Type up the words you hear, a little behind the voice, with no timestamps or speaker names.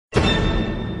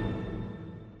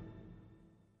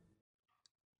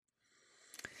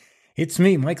It's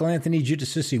me, Michael Anthony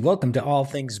Giudicissi. Welcome to All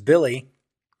Things Billy.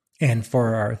 And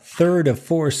for our third of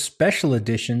four special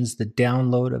editions, the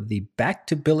download of the Back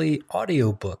to Billy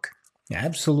audiobook.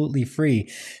 Absolutely free.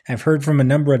 I've heard from a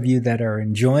number of you that are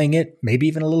enjoying it, maybe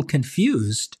even a little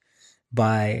confused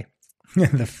by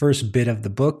the first bit of the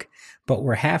book, but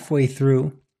we're halfway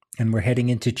through and we're heading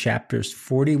into chapters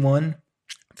 41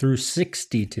 through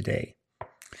 60 today.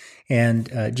 And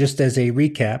just as a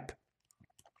recap,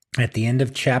 at the end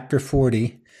of chapter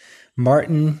 40,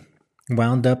 Martin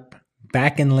wound up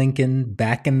back in Lincoln,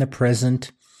 back in the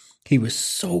present. He was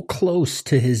so close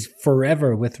to his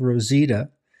forever with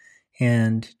Rosita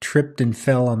and tripped and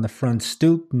fell on the front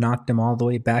stoop, knocked him all the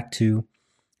way back to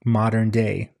modern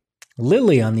day.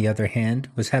 Lily, on the other hand,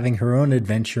 was having her own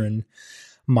adventure in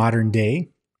modern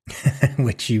day,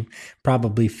 which you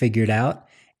probably figured out.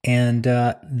 And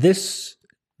this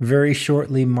very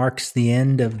shortly marks the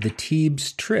end of the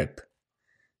Teebs trip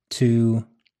to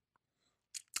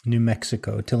New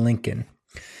Mexico, to Lincoln.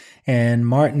 And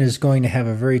Martin is going to have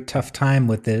a very tough time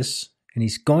with this, and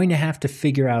he's going to have to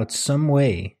figure out some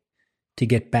way to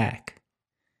get back.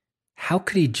 How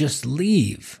could he just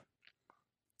leave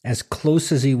as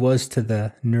close as he was to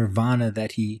the nirvana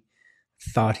that he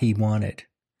thought he wanted?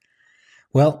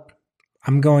 Well,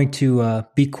 I'm going to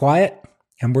be quiet,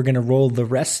 and we're going to roll the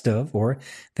rest of, or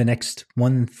the next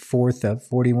 1/4 of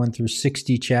 41 through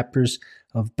 60 chapters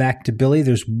of Back to Billy.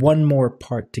 There's one more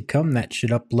part to come that should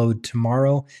upload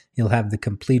tomorrow. You'll have the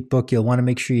complete book. You'll want to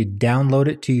make sure you download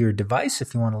it to your device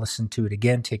if you want to listen to it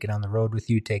again. Take it on the road with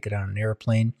you. Take it on an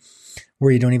airplane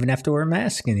where you don't even have to wear a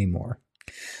mask anymore.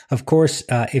 Of course,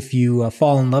 if you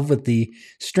fall in love with the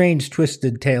strange,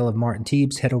 twisted tale of Martin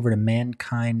Teebs, head over to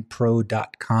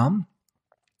mankindpro.com.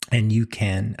 And you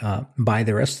can buy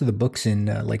the rest of the books in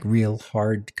like real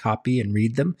hard copy and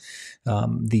read them.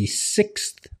 The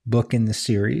sixth book in the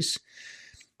series,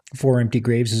 Four Empty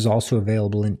Graves, is also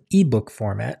available in ebook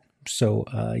format. So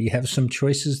you have some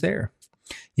choices there.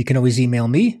 You can always email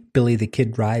me,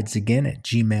 BillyTheKidRidesAgain at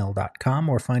gmail.com,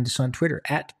 or find us on Twitter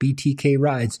at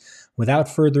BTKRides.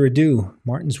 Without further ado,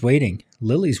 Martin's waiting.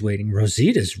 Lily's waiting.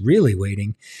 Rosita's really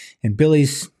waiting. And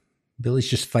Billy's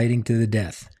just fighting to the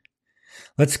death.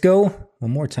 Let's go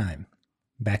one more time.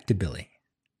 Back to Billy.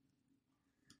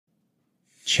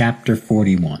 Chapter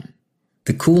 41.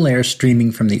 The cool air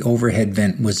streaming from the overhead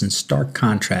vent was in stark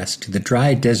contrast to the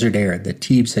dry desert air that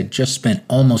Teebs had just spent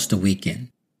almost a week in.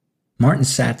 Martin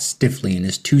sat stiffly in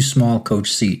his too small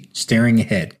coach seat, staring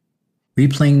ahead,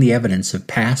 replaying the evidence of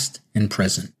past and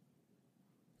present.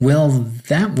 Well,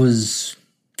 that was...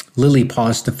 Lily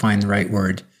paused to find the right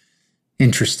word.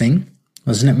 Interesting,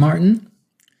 wasn't it, Martin?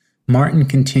 Martin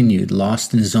continued,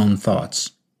 lost in his own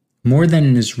thoughts. More than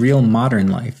in his real modern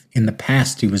life, in the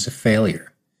past he was a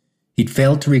failure. He'd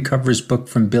failed to recover his book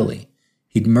from Billy.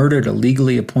 He'd murdered a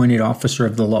legally appointed officer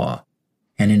of the law.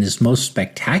 And in his most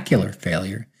spectacular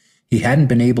failure, he hadn't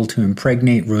been able to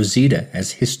impregnate Rosita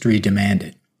as history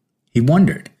demanded. He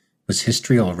wondered, was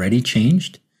history already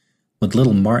changed? Would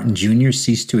little Martin Jr.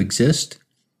 cease to exist?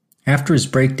 After his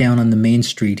breakdown on the main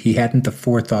street, he hadn't the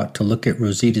forethought to look at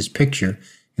Rosita's picture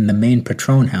in the main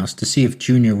Patron house to see if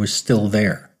Junior was still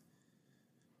there.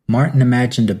 Martin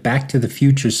imagined a Back to the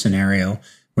Future scenario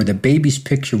where the baby's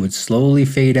picture would slowly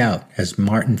fade out as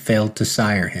Martin failed to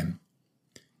sire him.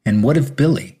 And what if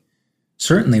Billy?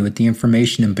 Certainly with the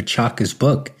information in Bachaka's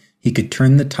book, he could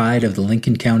turn the tide of the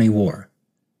Lincoln County War.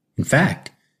 In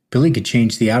fact, Billy could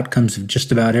change the outcomes of just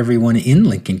about everyone in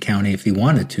Lincoln County if he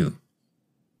wanted to.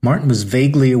 Martin was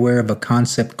vaguely aware of a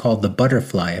concept called the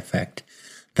butterfly effect,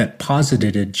 that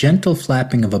posited a gentle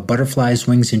flapping of a butterfly's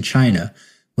wings in China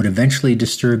would eventually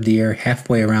disturb the air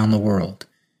halfway around the world.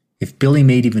 If Billy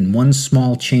made even one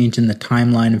small change in the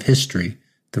timeline of history,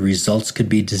 the results could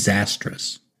be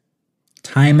disastrous.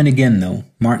 Time and again, though,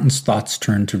 Martin's thoughts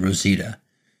turned to Rosita.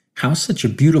 How such a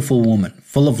beautiful woman,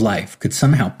 full of life, could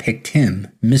somehow pick him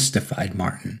mystified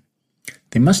Martin.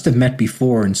 They must have met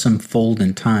before in some fold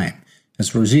in time,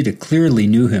 as Rosita clearly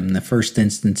knew him in the first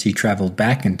instance he traveled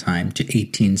back in time to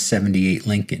 1878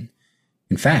 Lincoln.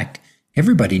 In fact,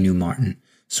 everybody knew Martin,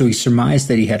 so he surmised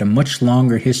that he had a much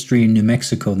longer history in New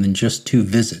Mexico than just 2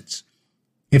 visits.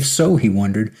 If so, he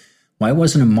wondered, why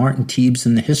wasn't a Martin Teebs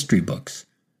in the history books?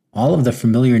 All of the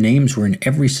familiar names were in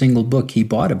every single book he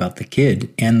bought about the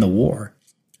kid and the war.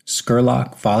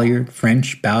 Scurlock, Folliard,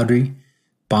 French, Bowdry,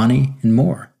 Bonney, and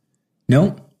more.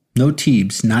 No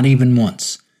Teebs, not even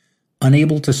once.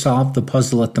 Unable to solve the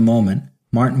puzzle at the moment,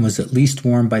 Martin was at least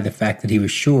warmed by the fact that he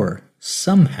was sure,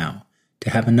 somehow,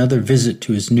 to have another visit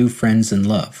to his new friends and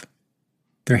love.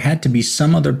 There had to be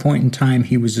some other point in time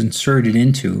he was inserted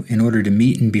into in order to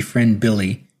meet and befriend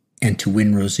Billy and to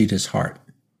win Rosita's heart.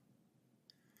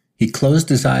 He closed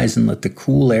his eyes and let the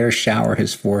cool air shower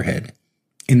his forehead.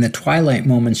 In the twilight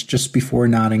moments just before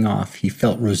nodding off, he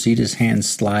felt Rosita's hand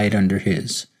slide under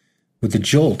his. With a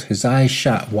jolt, his eyes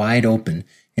shot wide open,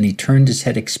 and he turned his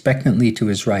head expectantly to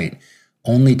his right,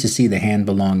 only to see the hand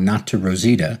belong not to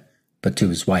Rosita, but to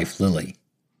his wife, Lily.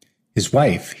 His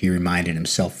wife, he reminded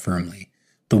himself firmly.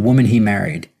 The woman he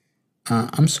married.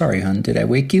 I'm sorry, hon, did I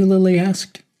wake you? Lily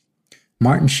asked.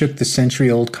 Martin shook the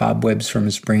century-old cobwebs from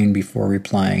his brain before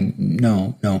replying,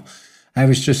 No, I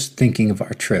was just thinking of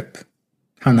our trip.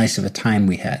 How nice of a time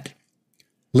we had.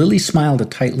 Lily smiled a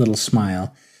tight little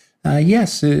smile.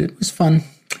 Yes, it was fun.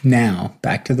 Now,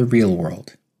 back to the real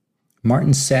world.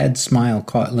 Martin's sad smile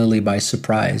caught Lily by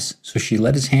surprise, so she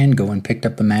let his hand go and picked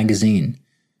up a magazine.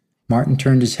 Martin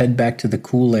turned his head back to the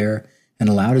cool air and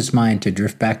allowed his mind to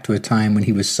drift back to a time when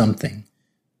he was something.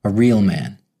 A real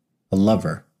man, a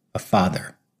lover, a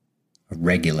father, a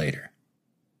regulator.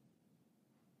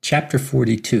 Chapter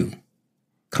 42.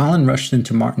 Colin rushed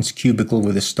into Martin's cubicle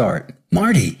with a start.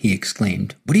 Marty, he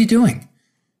exclaimed, what are you doing?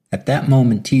 At that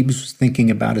moment, Teebs was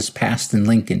thinking about his past in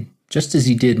Lincoln, just as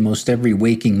he did most every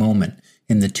waking moment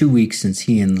in the 2 weeks since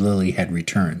he and Lily had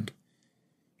returned.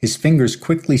 His fingers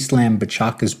quickly slammed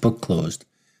Bachaka's book closed.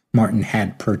 Martin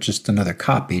had purchased another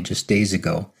copy just days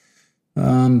ago.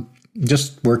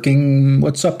 Just working.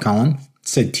 What's up, Colin?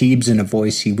 Said Teebs in a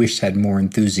voice he wished had more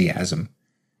enthusiasm.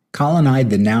 Colin eyed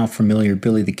the now familiar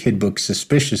Billy the Kid book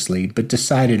suspiciously, but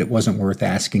decided it wasn't worth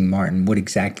asking Martin what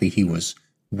exactly he was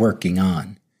working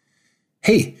on.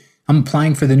 Hey, I'm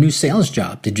applying for the new sales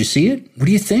job. Did you see it? What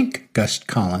do you think? Gushed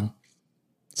Colin.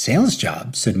 Sales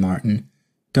job? Said Martin.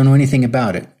 Don't know anything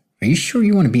about it. Are you sure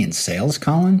you want to be in sales,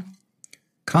 Colin?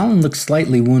 Colin looked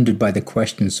slightly wounded by the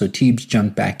question, so Teebs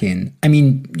jumped back in. I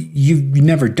mean, you've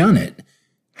never done it.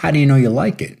 How do you know you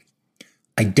like it?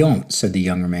 I don't, said the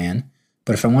younger man.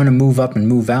 But if I want to move up and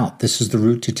move out, this is the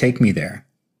route to take me there.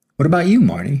 What about you,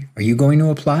 Marty? Are you going to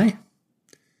apply?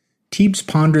 Teebs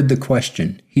pondered the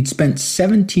question. He'd spent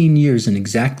 17 years in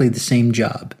exactly the same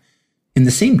job. In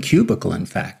the same cubicle, in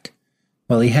fact.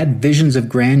 While he had visions of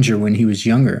grandeur when he was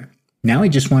younger, now he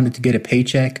just wanted to get a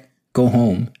paycheck, go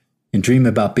home, and dream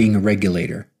about being a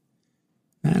regulator.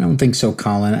 I don't think so,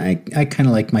 Colin. I kind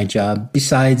of like my job.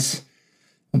 Besides,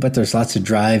 I'll bet there's lots of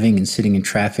driving and sitting in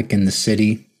traffic in the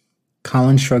city.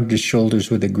 Colin shrugged his shoulders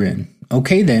with a grin.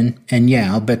 Okay then, and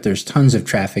yeah, I'll bet there's tons of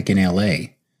traffic in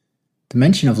L.A. The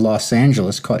mention of Los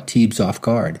Angeles caught Teebs off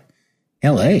guard.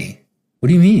 L.A.? What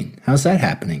do you mean? How's that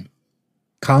happening?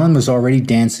 Colin was already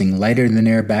dancing, lighter than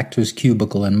air, back to his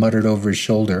cubicle and muttered over his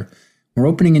shoulder, We're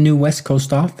opening a new West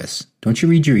Coast office. Don't you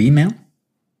read your email?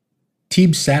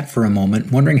 Teebs sat for a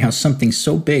moment, wondering how something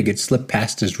so big had slipped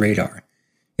past his radar.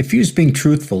 If he was being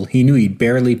truthful, he knew he'd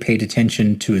barely paid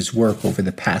attention to his work over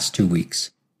the past 2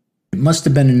 weeks. It must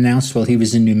have been announced while he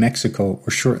was in New Mexico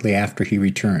or shortly after he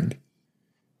returned.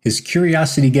 His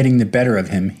curiosity getting the better of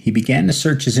him, he began to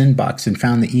search his inbox and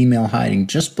found the email hiding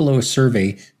just below a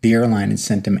survey the airline had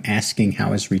sent him asking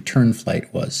how his return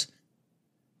flight was.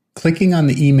 Clicking on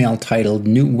the email titled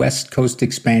New West Coast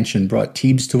Expansion brought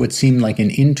Teebs to what seemed like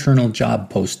an internal job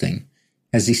posting.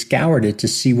 As he scoured it to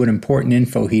see what important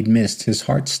info he'd missed, his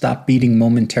heart stopped beating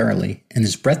momentarily, and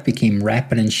his breath became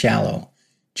rapid and shallow.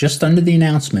 Just under the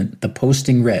announcement, the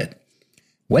posting read,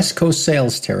 West Coast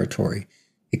Sales Territory,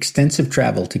 extensive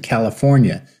travel to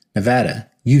California, Nevada,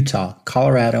 Utah,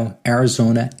 Colorado,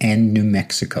 Arizona, and New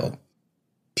Mexico.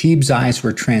 Teebs' eyes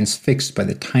were transfixed by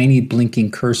the tiny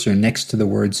blinking cursor next to the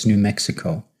words New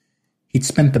Mexico. He'd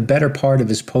spent the better part of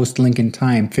his post-Lincoln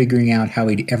time figuring out how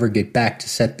he'd ever get back to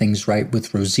set things right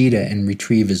with Rosita and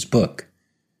retrieve his book.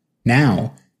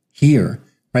 Now, here,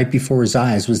 right before his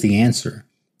eyes, was the answer.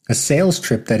 A sales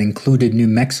trip that included New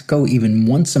Mexico even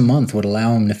once a month would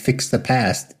allow him to fix the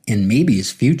past and maybe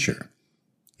his future.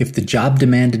 If the job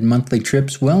demanded monthly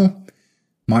trips, well,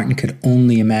 Martin could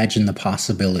only imagine the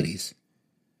possibilities.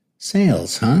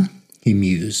 Sales, huh? He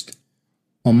mused.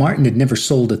 While Martin had never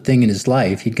sold a thing in his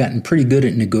life, he'd gotten pretty good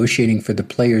at negotiating for the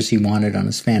players he wanted on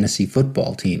his fantasy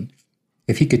football team.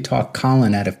 If he could talk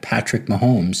Colin out of Patrick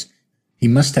Mahomes, he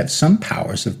must have some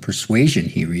powers of persuasion,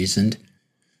 he reasoned.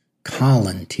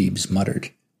 Colin, Teebs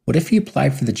muttered. What if he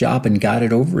applied for the job and got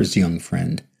it over his young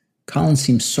friend? Colin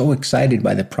seemed so excited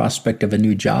by the prospect of a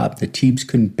new job that Teebs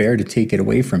couldn't bear to take it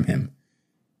away from him.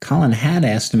 Colin had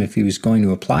asked him if he was going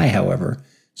to apply, however,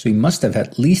 so he must have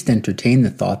at least entertained the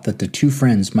thought that the two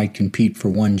friends might compete for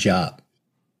one job.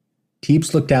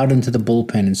 Teebs looked out into the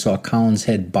bullpen and saw Colin's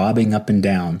head bobbing up and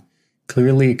down,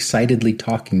 clearly excitedly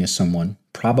talking to someone,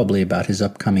 probably about his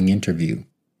upcoming interview.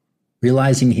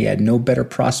 Realizing he had no better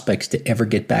prospects to ever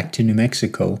get back to New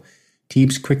Mexico,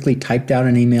 Teebs quickly typed out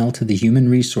an email to the human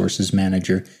resources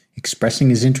manager expressing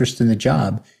his interest in the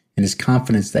job and his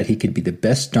confidence that he could be the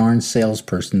best darn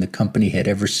salesperson the company had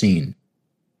ever seen.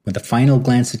 With a final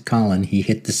glance at Colin, he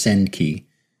hit the send key,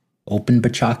 opened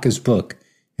Bachaka's book,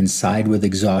 and sighed with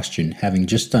exhaustion, having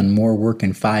just done more work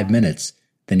in 5 minutes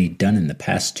than he'd done in the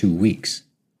past 2 weeks.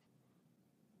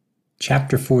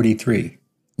 Chapter 43.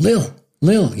 Lil!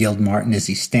 Lil! Yelled Martin as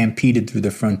he stampeded through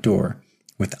the front door.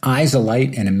 With eyes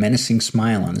alight and a menacing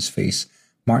smile on his face,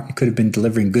 Martin could have been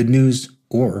delivering good news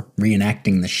or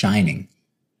reenacting The Shining.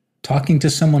 Talking to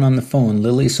someone on the phone,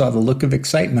 Lily saw the look of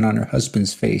excitement on her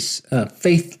husband's face.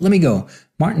 Faith, let me go.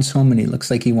 Martin's home and he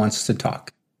looks like he wants to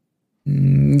talk.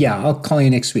 Yeah, I'll call you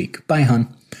next week. Bye,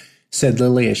 hon, said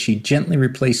Lily as she gently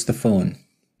replaced the phone.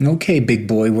 Okay, big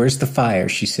boy, where's the fire?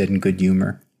 She said in good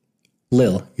humor.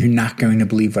 Lil, you're not going to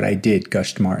believe what I did,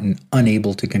 gushed Martin,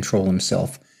 unable to control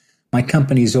himself. My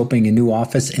company is opening a new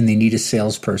office and they need a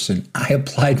salesperson. I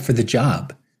applied for the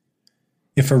job.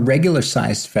 If a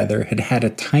regular-sized feather had had a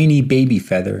tiny baby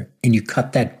feather and you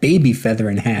cut that baby feather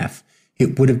in half,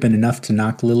 it would have been enough to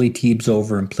knock Lily Teebs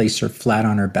over and place her flat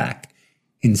on her back.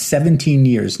 In 17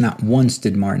 years, not once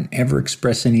did Martin ever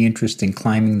express any interest in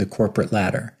climbing the corporate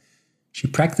ladder. She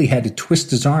practically had to twist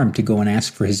his arm to go and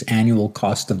ask for his annual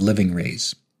cost of living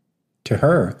raise. To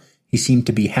her, he seemed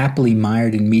to be happily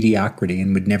mired in mediocrity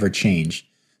and would never change.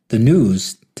 The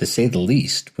news, to say the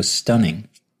least, was stunning.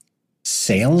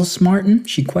 Sales, Martin?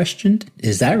 She questioned.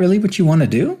 Is that really what you want to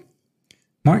do?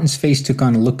 Martin's face took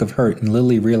on a look of hurt, and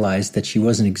Lily realized that she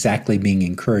wasn't exactly being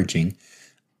encouraging.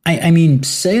 I mean,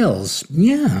 sales,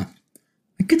 yeah.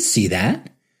 I could see that.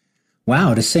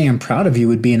 Wow, to say I'm proud of you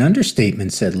would be an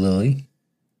understatement, said Lily.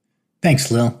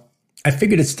 Thanks, Lil. I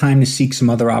figured it's time to seek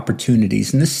some other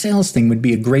opportunities, and this sales thing would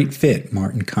be a great fit,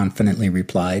 Martin confidently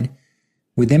replied.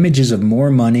 With images of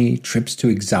more money, trips to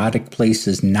exotic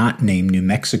places not named New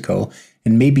Mexico,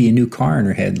 and maybe a new car in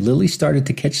her head, Lily started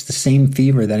to catch the same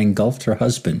fever that engulfed her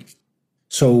husband.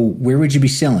 So where would you be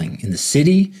selling? In the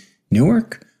city?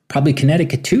 Newark? Probably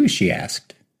Connecticut too, she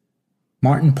asked.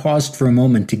 Martin paused for a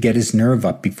moment to get his nerve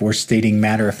up before stating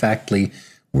matter-of-factly,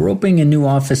 We're opening a new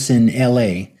office in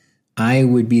L.A. I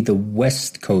would be the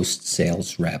West Coast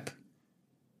sales rep.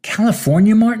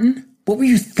 California, Martin? What were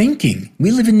you thinking?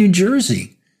 We live in New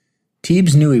Jersey.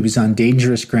 Teebs knew he was on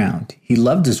dangerous ground. He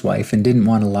loved his wife and didn't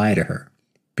want to lie to her.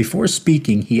 Before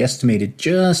speaking, he estimated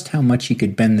just how much he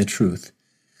could bend the truth.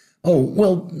 Oh,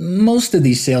 well, most of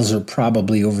these sales are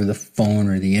probably over the phone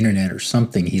or the internet or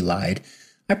something, he lied.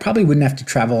 I probably wouldn't have to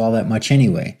travel all that much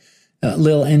anyway.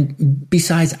 Lil, and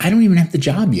besides, I don't even have the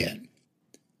job yet.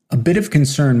 A bit of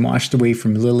concern washed away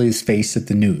from Lily's face at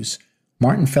the news.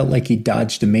 Martin felt like he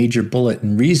dodged a major bullet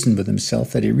and reasoned with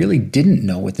himself that he really didn't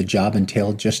know what the job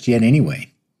entailed just yet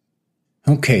anyway.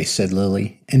 Okay, said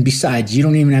Lily, and besides, you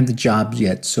don't even have the job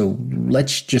yet, so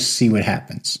let's just see what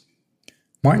happens.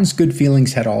 Martin's good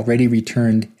feelings had already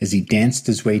returned as he danced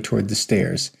his way toward the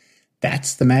stairs.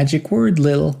 That's the magic word,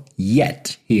 Lil.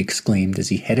 Yet, he exclaimed as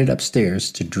he headed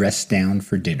upstairs to dress down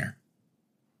for dinner.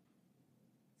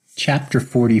 Chapter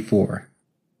 44.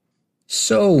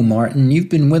 So, Martin, you've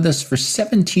been with us for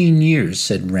 17 years,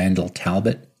 said Randall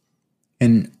Talbot,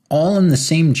 and all in the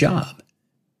same job.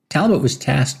 Talbot was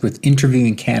tasked with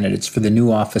interviewing candidates for the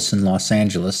new office in Los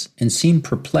Angeles and seemed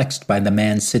perplexed by the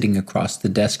man sitting across the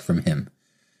desk from him.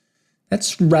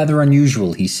 That's rather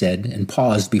unusual, he said, and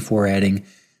paused before adding,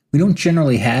 We don't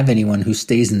generally have anyone who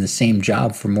stays in the same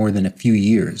job for more than a few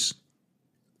years.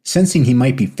 Sensing he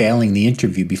might be failing the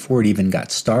interview before it even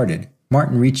got started,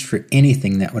 Martin reached for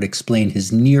anything that would explain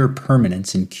his near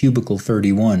permanence in Cubicle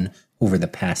 31 over the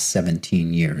past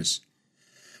 17 years.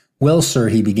 Well, sir,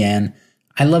 he began,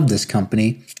 I love this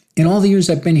company. In all the years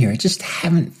I've been here, I just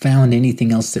haven't found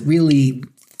anything else that really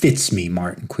fits me,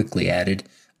 Martin quickly added.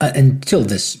 Until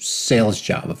this sales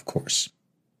job, of course.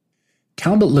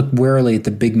 Talbot looked warily at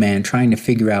the big man, trying to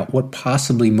figure out what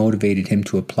possibly motivated him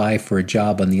to apply for a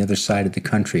job on the other side of the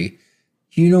country.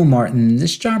 You know, Martin,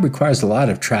 this job requires a lot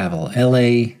of travel.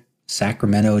 L.A.,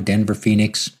 Sacramento, Denver,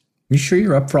 Phoenix. You sure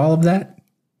you're up for all of that?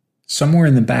 Somewhere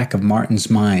in the back of Martin's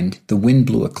mind, the wind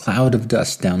blew a cloud of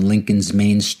dust down Lincoln's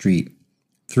main street.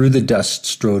 Through the dust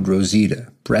strode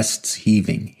Rosita, breasts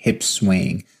heaving, hips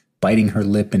swaying, biting her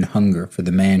lip in hunger for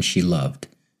the man she loved.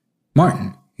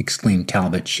 Martin, exclaimed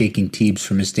Talbot, shaking Teebs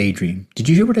from his daydream. Did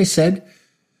you hear what I said?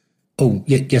 Oh,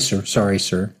 yes, sir. Sorry,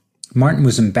 sir. Martin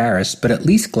was embarrassed, but at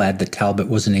least glad that Talbot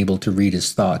wasn't able to read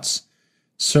his thoughts.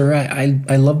 Sir,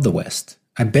 I love the West.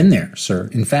 I've been there, sir.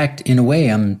 In fact, in a way,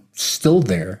 I'm still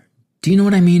there. Do you know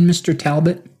what I mean, Mr.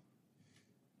 Talbot?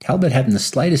 Talbot hadn't the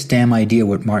slightest damn idea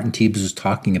what Martin Teebs was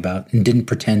talking about and didn't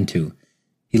pretend to.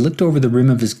 He looked over the rim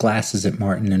of his glasses at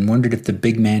Martin and wondered if the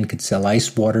big man could sell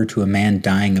ice water to a man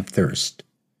dying of thirst.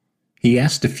 He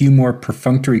asked a few more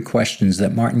perfunctory questions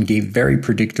that Martin gave very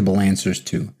predictable answers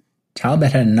to.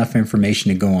 Talbot had enough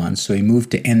information to go on, so he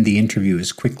moved to end the interview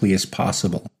as quickly as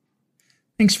possible.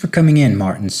 "Thanks for coming in,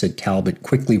 Martin," said Talbot,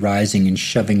 quickly rising and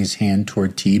shoving his hand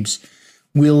toward Teebs.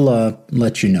 "We'll,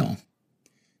 let you know."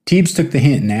 Teebs took the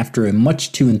hint, and after a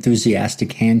much too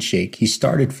enthusiastic handshake, he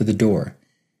started for the door.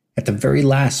 At the very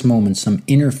last moment, some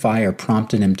inner fire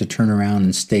prompted him to turn around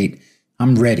and state,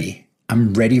 "I'm ready.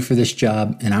 I'm ready for this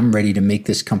job, and I'm ready to make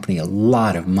this company a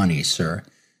lot of money, sir."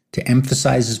 To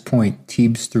emphasize his point,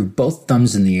 Teebs threw both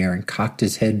thumbs in the air and cocked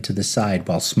his head to the side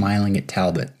while smiling at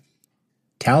Talbot.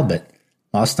 Talbot,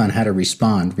 lost on how to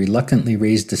respond, reluctantly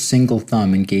raised a single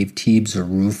thumb and gave Teebs a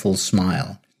rueful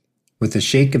smile. With a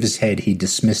shake of his head, he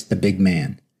dismissed the big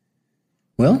man.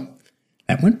 "Well,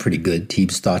 that went pretty good,"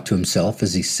 Teebs thought to himself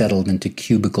as he settled into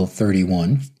cubicle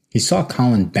 31. He saw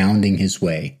Colin bounding his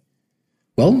way.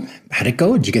 "Well, how'd it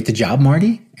go? Did you get the job,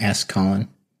 Marty?" asked Colin.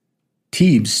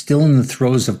 Teebs, still in the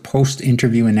throes of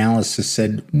post-interview analysis,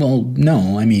 said, "Well,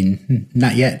 no,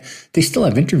 not yet. They still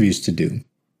have interviews to do."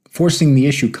 Forcing the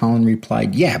issue, Colin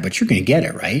replied, "Yeah, but you're going to get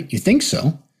it, right? You think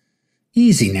so?"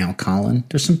 "Easy now, Colin.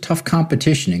 There's some tough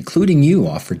competition, including you,"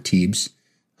 offered Teebs.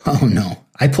 "Oh, no.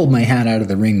 I pulled my hat out of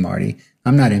the ring, Marty.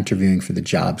 I'm not interviewing for the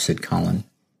job," said Colin.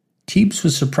 Teebs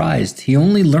was surprised. He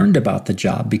only learned about the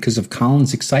job because of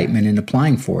Colin's excitement in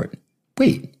applying for it.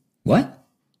 "Wait, what?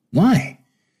 Why?"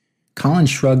 Colin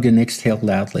shrugged and exhaled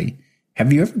loudly.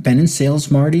 "Have you ever been in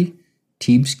sales, Marty?"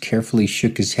 Teebs carefully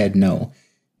shook his head no.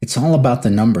 "It's all about the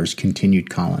numbers," continued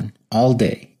Colin. "All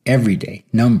day, every day,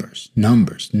 numbers,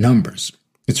 numbers, numbers.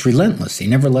 It's relentless. They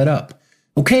never let up."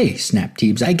 "Okay," snapped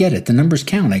Teebs. "I get it. The numbers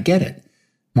count. I get it."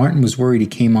 Martin was worried he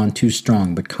came on too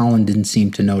strong, but Colin didn't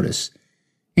seem to notice.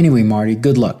 "Anyway, Marty,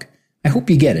 good luck. I hope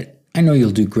you get it. I know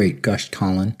you'll do great," gushed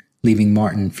Colin, leaving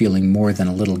Martin feeling more than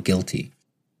a little guilty.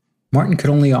 Martin could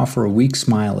only offer a weak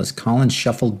smile as Colin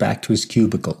shuffled back to his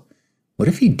cubicle. What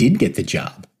if he did get the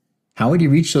job? How would he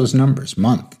reach those numbers,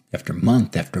 month after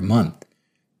month after month?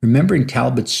 Remembering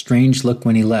Talbot's strange look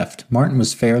when he left, Martin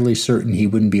was fairly certain he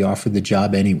wouldn't be offered the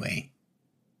job anyway.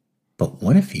 But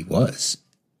what if he was?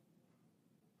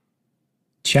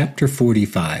 Chapter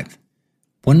 45.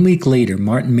 1 week later,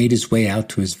 Martin made his way out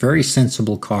to his very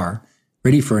sensible car,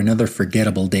 ready for another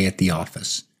forgettable day at the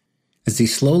office. As he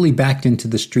slowly backed into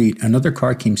the street, another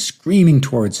car came screaming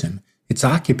towards him, its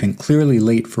occupant clearly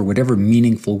late for whatever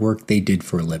meaningful work they did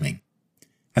for a living.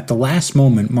 At the last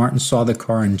moment, Martin saw the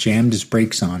car and jammed his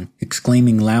brakes on,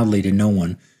 exclaiming loudly to no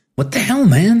one, "What the hell,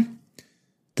 man?"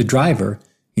 The driver,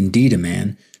 indeed a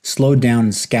man, slowed down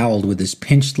and scowled with his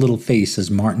pinched little face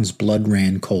as Martin's blood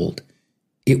ran cold.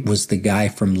 It was the guy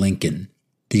from Lincoln,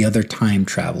 the other time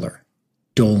traveler,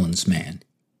 Dolan's man.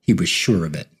 He was sure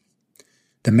of it.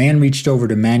 The man reached over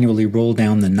to manually roll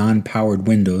down the non-powered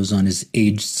windows on his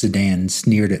aged sedan and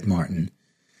sneered at Martin.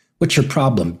 "What's your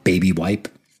problem, baby wipe?"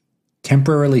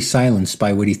 Temporarily silenced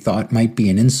by what he thought might be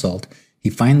an insult, he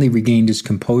finally regained his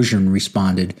composure and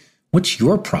responded, "What's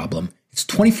your problem? It's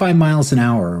 25 miles an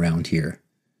hour around here."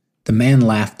 The man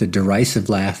laughed a derisive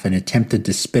laugh and attempted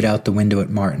to spit out the window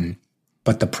at Martin,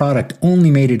 but the product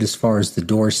only made it as far as the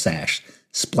door sash,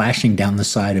 splashing down the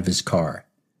side of his car.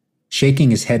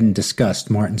 Shaking his head in disgust,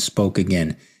 Martin spoke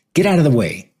again. "Get out of the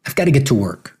way. I've got to get to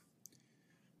work."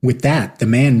 With that, the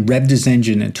man revved his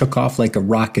engine and took off like a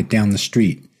rocket down the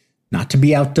street. Not to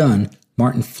be outdone,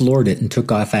 Martin floored it and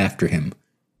took off after him.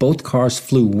 Both cars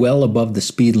flew well above the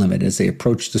speed limit as they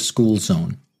approached the school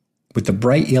zone. With the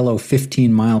bright yellow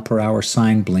 15-mile-per-hour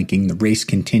sign blinking, the race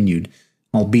continued,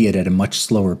 albeit at a much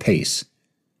slower pace.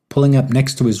 Pulling up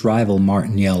next to his rival,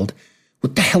 Martin yelled,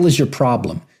 "What the hell is your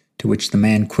problem?" To which the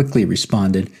man quickly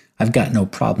responded, "I've got no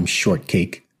problem,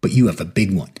 shortcake, but you have a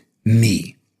big one.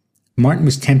 Me." Martin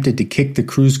was tempted to kick the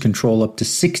cruise control up to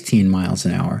 16 miles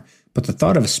an hour, but the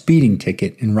thought of a speeding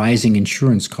ticket and rising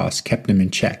insurance costs kept him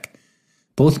in check.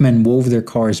 Both men wove their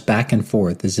cars back and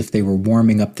forth as if they were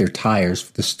warming up their tires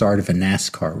for the start of a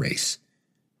NASCAR race.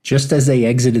 Just as they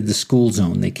exited the school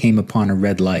zone, they came upon a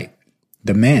red light.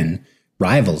 The men,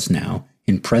 rivals now,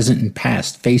 in present and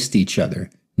past, faced each other,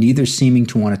 neither seeming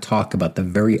to want to talk about the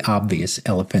very obvious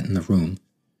elephant in the room.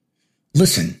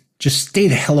 "Listen, just stay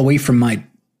the hell away from my—"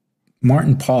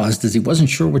 Martin paused as he wasn't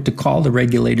sure what to call the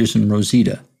regulators in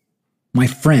Rosita. "My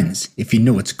friends, if you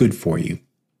know what's good for you."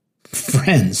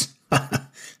 "Friends?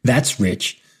 That's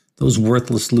rich. Those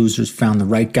worthless losers found the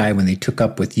right guy when they took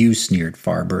up with you," sneered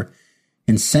Farber.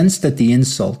 Incensed at the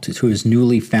insult to his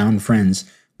newly found friends,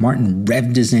 Martin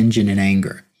revved his engine in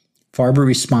anger. Farber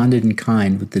responded in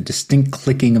kind with the distinct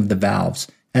clicking of the valves,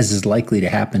 as is likely to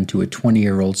happen to a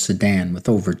 20-year-old sedan with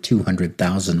over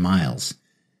 200,000 miles.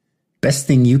 "Best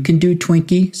thing you can do,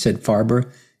 Twinkie," said Farber,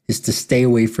 "is to stay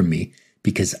away from me,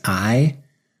 because I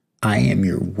am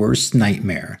your worst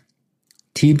nightmare."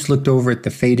 Teebs looked over at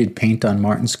the faded paint on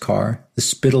Martin's car, the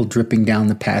spittle dripping down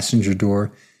the passenger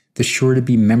door, the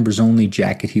sure-to-be members-only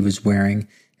jacket he was wearing,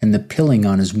 and the pilling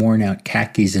on his worn-out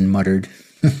khakis, and muttered,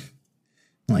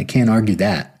 "Well, I can't argue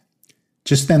that."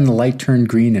 Just then the light turned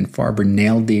green and Farber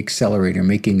nailed the accelerator,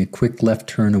 making a quick left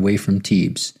turn away from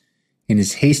Teebs. In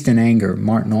his haste and anger,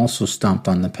 Martin also stomped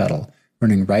on the pedal,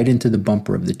 running right into the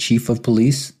bumper of the Chief of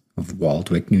Police of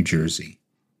Waldwick, New Jersey.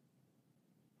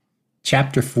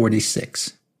 Chapter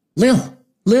 46. Lil,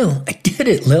 I did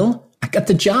it, Lil! I got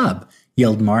the job!"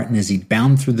 yelled Martin as he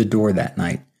bounded through the door that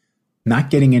night.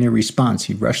 Not getting any response,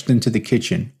 he rushed into the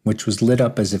kitchen, which was lit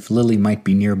up as if Lily might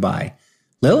be nearby.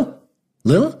 Lil?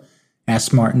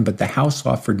 Asked Martin, but the house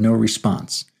offered no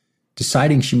response.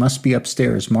 Deciding she must be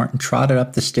upstairs, Martin trotted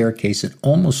up the staircase and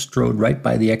almost strode right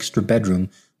by the extra bedroom,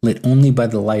 lit only by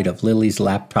the light of Lily's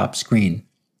laptop screen.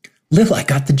 "Lil, I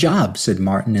got the job," said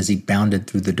Martin as he bounded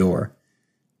through the door.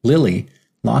 Lily,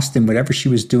 lost in whatever she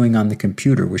was doing on the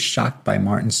computer, was shocked by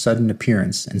Martin's sudden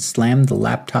appearance and slammed the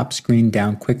laptop screen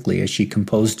down quickly as she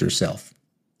composed herself.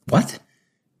 "What?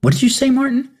 What did you say,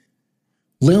 Martin?"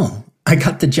 "Lil, I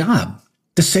got the job.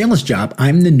 The sales job.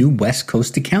 I'm the new West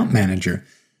Coast account manager."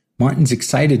 Martin's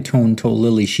excited tone told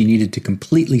Lily she needed to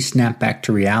completely snap back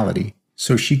to reality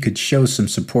so she could show some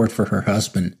support for her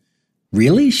husband.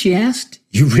 "Really?" she asked.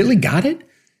 "You really got it?"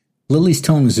 Lily's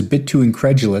tone was a bit too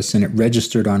incredulous, and it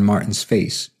registered on Martin's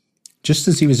face. Just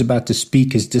as he was about to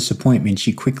speak his disappointment,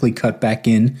 she quickly cut back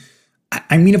in.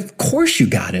 I mean, of course you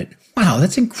got it. Wow,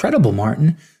 that's incredible,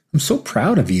 Martin. I'm so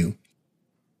proud of you."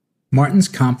 Martin's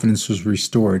confidence was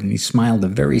restored, and he smiled a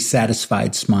very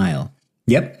satisfied smile.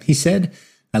 "Yep," he said.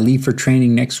 "I leave for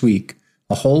training next week.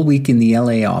 A whole week in the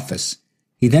L.A. office."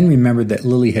 He then remembered that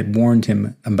Lily had warned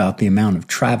him about the amount of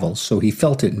travel, so he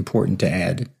felt it important to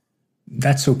add,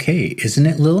 "That's okay, isn't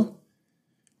it, Lil?"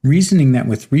 Reasoning that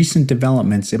with recent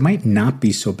developments it might not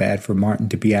be so bad for Martin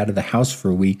to be out of the house for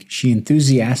a week, she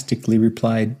enthusiastically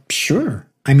replied, "Sure.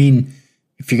 I mean,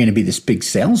 if you're going to be this big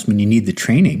salesman, you need the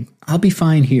training. I'll be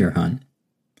fine here, hon."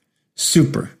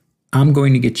 "Super. I'm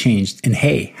going to get changed. And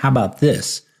hey, how about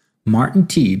this? Martin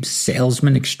Teebs,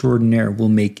 salesman extraordinaire, will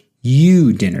make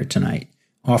you dinner tonight,"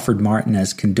 offered Martin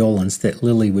as condolence that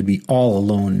Lily would be all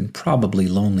alone and probably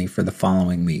lonely for the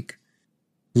following week.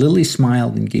 Lily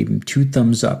smiled and gave him 2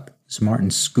 thumbs up as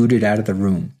Martin scooted out of the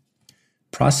room.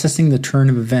 Processing the turn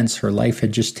of events her life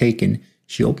had just taken,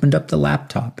 she opened up the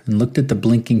laptop and looked at the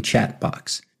blinking chat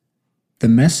box. The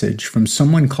message from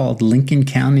someone called Lincoln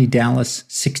County, Dallas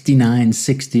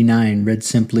 6969 read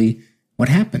simply, "What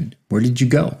happened? Where did you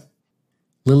go?"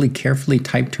 Lily carefully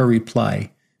typed her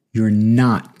reply, "You're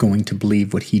not going to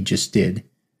believe what he just did."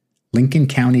 Lincoln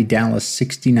County, Dallas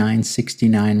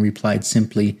 6969 replied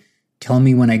simply, "Tell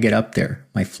me when I get up there.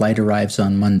 My flight arrives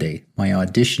on Monday. My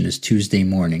audition is Tuesday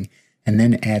morning," and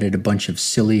then added a bunch of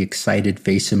silly, excited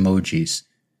face emojis.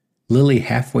 Lily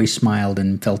halfway smiled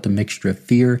and felt a mixture of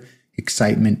fear,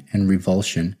 excitement, and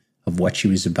revulsion of what she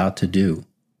was about to do.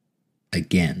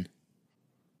 Again.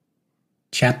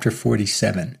 Chapter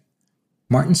 47.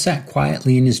 Martin sat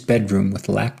quietly in his bedroom with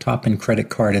laptop and credit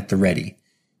card at the ready.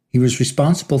 He was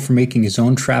responsible for making his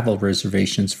own travel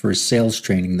reservations for his sales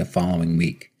training the following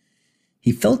week.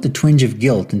 He felt a twinge of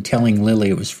guilt in telling Lily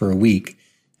it was for a week,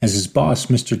 as his boss,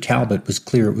 Mr. Talbot, was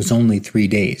clear it was only 3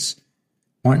 days.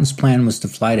 Martin's plan was to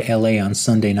fly to L.A. on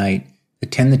Sunday night,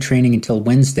 attend the training until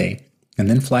Wednesday, and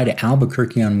then fly to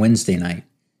Albuquerque on Wednesday night.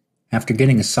 After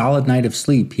getting a solid night of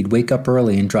sleep, he'd wake up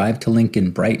early and drive to Lincoln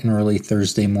bright and early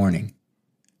Thursday morning.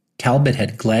 Talbot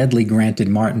had gladly granted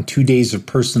Martin 2 days of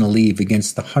personal leave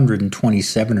against the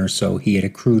 127 or so he had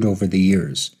accrued over the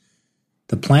years.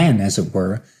 The plan, as it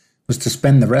were, was to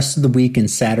spend the rest of the week and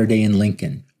Saturday in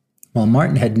Lincoln. While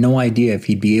Martin had no idea if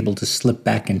he'd be able to slip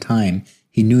back in time,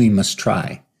 he knew he must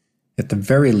try. At the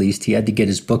very least, he had to get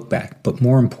his book back, but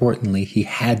more importantly, he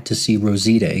had to see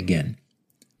Rosita again.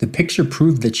 The picture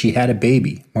proved that she had a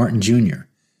baby, Martin Jr.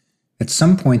 At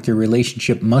some point, their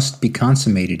relationship must be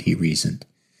consummated, he reasoned.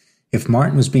 If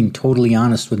Martin was being totally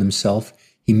honest with himself,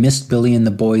 he missed Billy and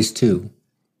the boys too.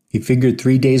 He figured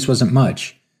 3 days wasn't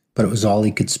much, but it was all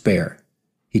he could spare.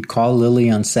 He'd call Lily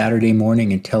on Saturday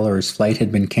morning and tell her his flight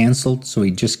had been canceled, so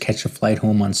he'd just catch a flight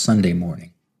home on Sunday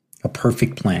morning. A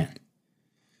perfect plan.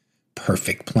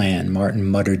 "Perfect plan," Martin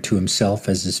muttered to himself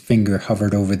as his finger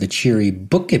hovered over the cheery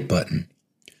 "Book It" button.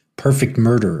 Perfect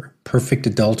murderer, perfect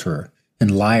adulterer,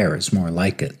 and liar is more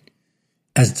like it.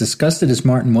 As disgusted as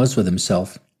Martin was with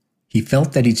himself, he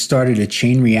felt that he'd started a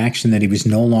chain reaction that he was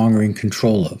no longer in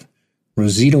control of.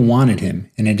 Rosita wanted him,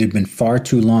 and it had been far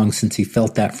too long since he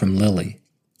felt that from Lily.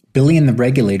 Billy and the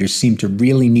regulators seemed to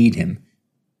really need him,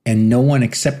 and no one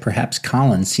except perhaps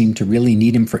Colin seemed to really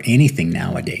need him for anything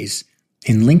nowadays.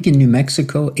 In Lincoln, New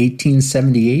Mexico,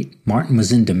 1878, Martin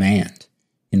was in demand.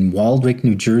 In Waldwick,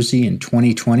 New Jersey, in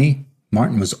 2020,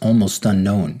 Martin was almost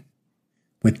unknown.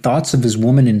 With thoughts of his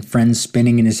woman and friends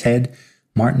spinning in his head,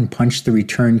 Martin punched the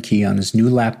return key on his new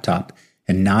laptop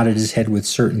and nodded his head with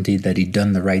certainty that he'd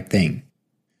done the right thing.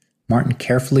 Martin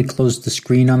carefully closed the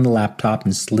screen on the laptop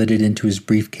and slid it into his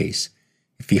briefcase.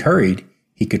 If he hurried,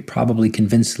 he could probably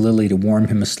convince Lily to warm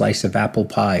him a slice of apple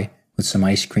pie with some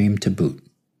ice cream to boot.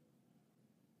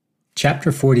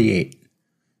 Chapter 48.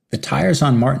 The tires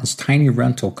on Martin's tiny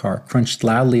rental car crunched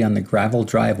loudly on the gravel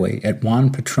driveway at Juan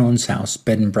Patron's house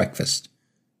bed and breakfast.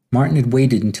 Martin had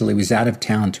waited until he was out of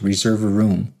town to reserve a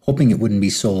room, hoping it wouldn't be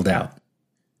sold out.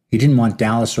 He didn't want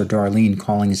Dallas or Darlene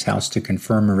calling his house to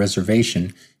confirm a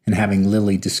reservation and having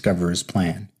Lily discover his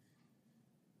plan.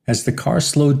 As the car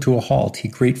slowed to a halt, he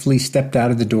gratefully stepped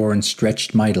out of the door and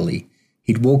stretched mightily.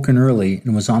 He'd woken early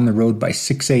and was on the road by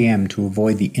 6 a.m. to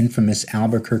avoid the infamous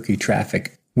Albuquerque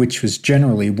traffic, which was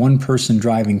generally one person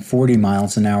driving 40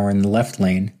 miles an hour in the left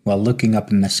lane while looking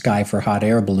up in the sky for hot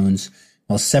air balloons,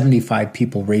 while 75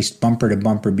 people raced bumper to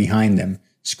bumper behind them,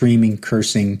 screaming,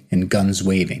 cursing, and guns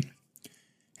waving.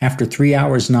 After 3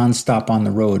 hours nonstop on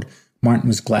the road, Martin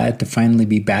was glad to finally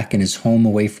be back in his home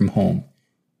away from home.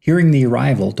 Hearing the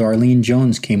arrival, Darlene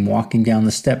Jones came walking down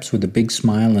the steps with a big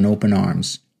smile and open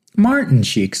arms. "Martin,"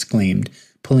 she exclaimed,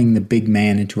 pulling the big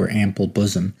man into her ample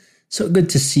bosom. "So good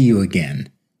to see you again."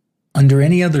 Under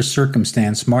any other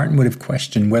circumstance, Martin would have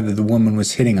questioned whether the woman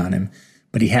was hitting on him,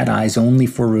 but he had eyes only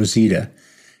for Rosita.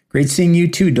 "Great seeing you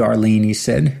too, Darlene," he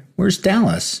said. "Where's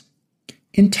Dallas?"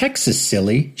 "In Texas,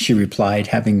 silly," she replied,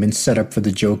 having been set up for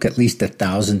the joke at least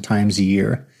 1,000 times a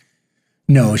year.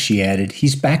 "No," she added,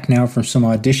 "he's back now from some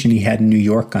audition he had in New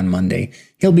York on Monday.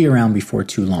 He'll be around before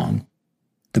too long."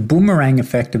 The boomerang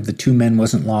effect of the two men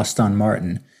wasn't lost on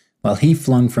Martin. While he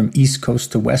flung from East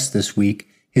Coast to West this week,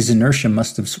 his inertia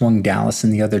must have swung Dallas in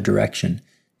the other direction.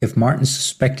 If Martin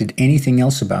suspected anything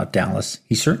else about Dallas,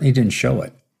 he certainly didn't show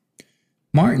it.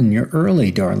 "Martin, you're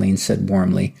early," Darlene said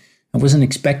warmly. "I wasn't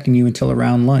expecting you until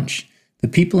around lunch. The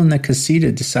people in the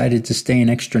casita decided to stay an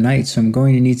extra night, so I'm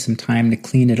going to need some time to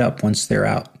clean it up once they're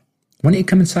out. Why don't you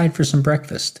come inside for some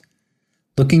breakfast?"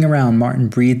 Looking around, Martin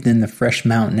breathed in the fresh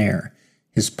mountain air.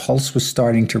 His pulse was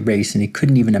starting to race, and he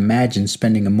couldn't even imagine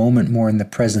spending a moment more in the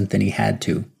present than he had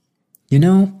to. "You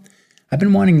know, I've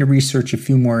been wanting to research a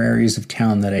few more areas of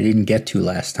town that I didn't get to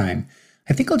last time.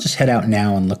 I think I'll just head out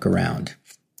now and look around."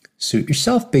 "Suit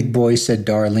yourself, big boy," said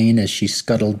Darlene as she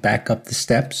scuttled back up the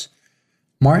steps.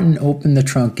 Martin opened the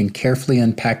trunk and carefully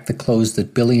unpacked the clothes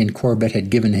that Billy and Corbett had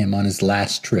given him on his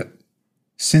last trip.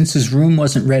 Since his room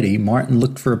wasn't ready, Martin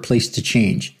looked for a place to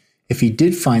change. If he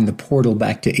did find the portal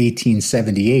back to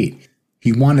 1878,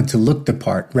 he wanted to look the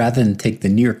part rather than take the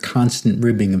near-constant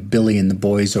ribbing of Billy and the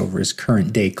boys over his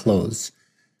current-day clothes.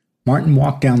 Martin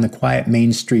walked down the quiet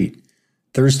main street.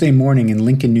 Thursday morning in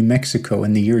Lincoln, New Mexico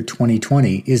in the year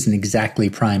 2020 isn't exactly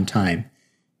prime time.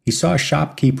 He saw a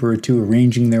shopkeeper or two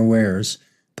arranging their wares,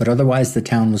 but otherwise the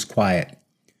town was quiet.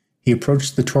 He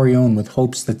approached the Torreon with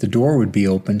hopes that the door would be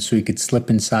open so he could slip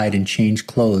inside and change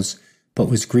clothes, but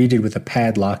was greeted with a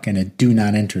padlock and a "Do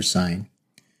Not Enter" sign.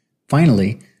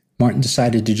 Finally, Martin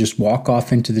decided to just walk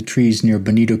off into the trees near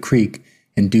Bonito Creek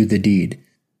and do the deed.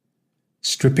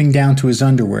 Stripping down to his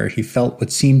underwear, he felt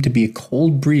what seemed to be a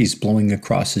cold breeze blowing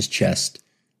across his chest.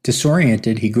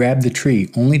 Disoriented, he grabbed the tree,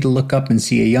 only to look up and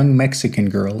see a young Mexican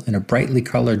girl in a brightly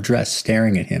colored dress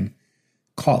staring at him.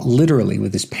 Caught literally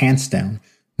with his pants down,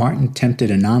 Martin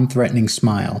attempted a non-threatening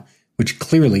smile, which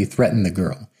clearly threatened the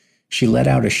girl. She let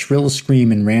out a shrill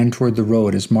scream and ran toward the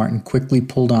road as Martin quickly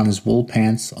pulled on his wool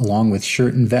pants along with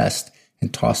shirt and vest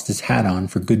and tossed his hat on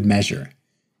for good measure.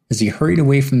 As he hurried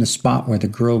away from the spot where the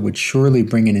girl would surely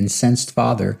bring an incensed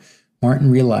father, Martin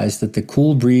realized that the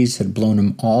cool breeze had blown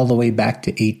him all the way back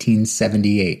to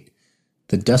 1878.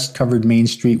 The dust-covered main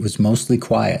street was mostly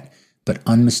quiet, but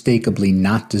unmistakably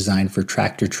not designed for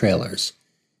tractor-trailers.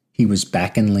 He was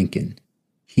back in Lincoln.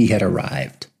 He had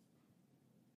arrived.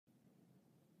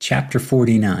 Chapter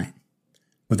 49.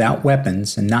 Without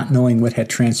weapons and not knowing what had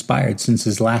transpired since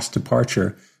his last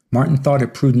departure, Martin thought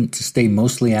it prudent to stay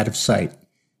mostly out of sight.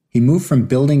 He moved from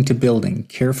building to building,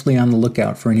 carefully on the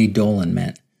lookout for any Dolan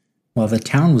men. While the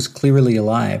town was clearly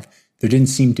alive, There didn't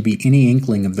seem to be any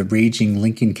inkling of the raging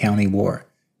Lincoln County War.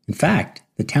 In fact,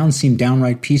 the town seemed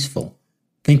downright peaceful.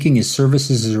 Thinking his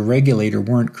services as a regulator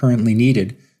weren't currently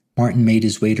needed, Martin made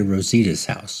his way to Rosita's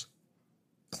house.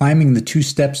 Climbing the 2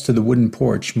 steps to the wooden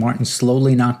porch, Martin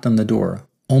slowly knocked on the door,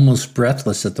 almost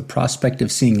breathless at the prospect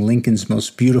of seeing Lincoln's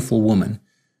most beautiful woman.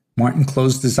 Martin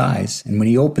closed his eyes, and when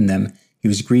he opened them, he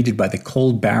was greeted by the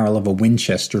cold barrel of a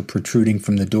Winchester protruding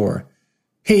from the door.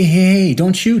 "Hey, hey, hey,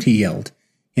 don't shoot," he yelled.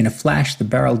 In a flash, the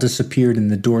barrel disappeared and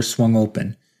the door swung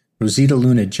open. Rosita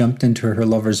Luna jumped into her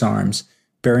lover's arms,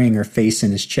 burying her face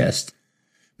in his chest.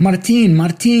 "Martin,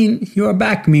 Martin, you are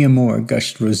back, mi amor,"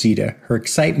 gushed Rosita, her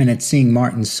excitement at seeing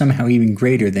Martin somehow even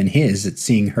greater than his at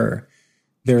seeing her.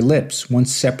 Their lips,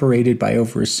 once separated by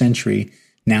over a century,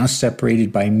 now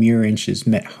separated by mere inches,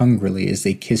 met hungrily as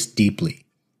they kissed deeply.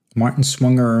 Martin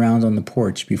swung her around on the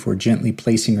porch before gently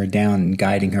placing her down and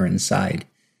guiding her inside.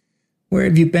 "Where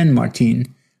have you been, Martin?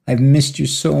 I've missed you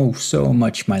so, so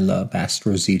much, my love," asked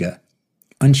Rosita.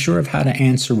 Unsure of how to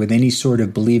answer with any sort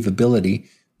of believability,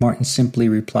 Martin simply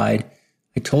replied,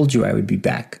 "I told you I would be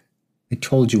back. I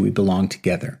told you we belong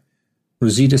together."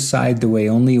 Rosita sighed the way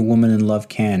only a woman in love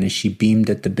can as she beamed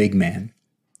at the big man.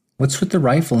 "What's with the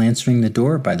rifle answering the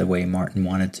door, by the way?" Martin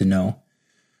wanted to know.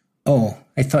 "Oh,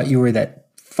 I thought you were that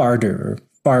Farder or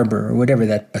Farber or whatever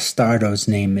that bastardo's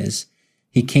name is.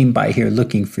 He came by here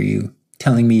looking for you,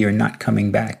 telling me you're not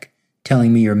coming back,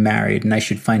 telling me you're married and I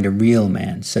should find a real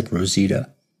man," said Rosita.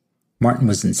 Martin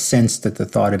was incensed at the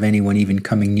thought of anyone even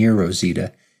coming near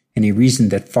Rosita, and he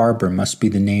reasoned that Farber must be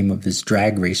the name of his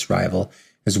drag race rival,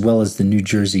 as well as the New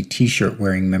Jersey t-shirt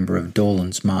wearing member of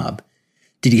Dolan's mob.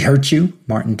 "Did he hurt you?"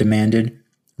 Martin demanded,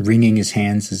 wringing his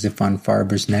hands as if on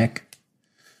Farber's neck.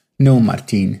 "No,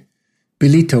 Martin.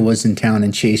 Bilito was in town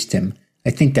and chased him. I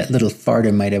think that little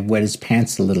farter might have wet his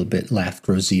pants a little bit," laughed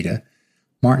Rosita.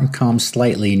 Martin calmed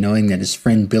slightly, knowing that his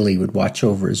friend Billy would watch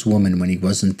over his woman when he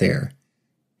wasn't there.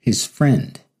 His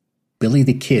friend. Billy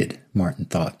the Kid, Martin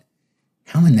thought.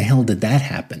 How in the hell did that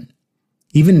happen?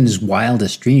 Even in his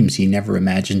wildest dreams, he never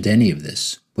imagined any of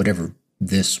this, whatever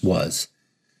this was.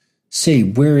 "Say,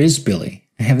 where is Billy?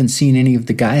 I haven't seen any of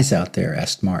the guys out there,"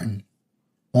 asked Martin.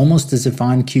 Almost as if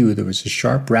on cue, there was a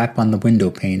sharp rap on the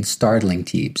window pane, startling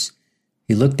Teebs.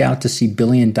 He looked out to see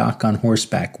Billy and Doc on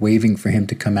horseback, waving for him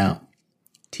to come out.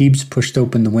 Teebs pushed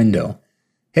open the window.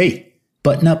 "Hey,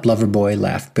 button up, lover boy,"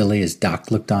 laughed Billy as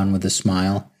Doc looked on with a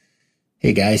smile.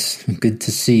 "Hey, guys, good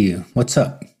to see you. What's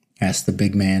up?" asked the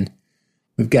big man.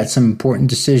 "We've got some important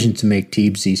decision to make,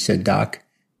 Teebsy," said Doc.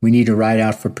 "We need a ride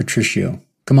out for Patricio.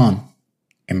 Come on,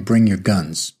 and bring your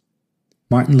guns."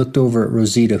 Martin looked over at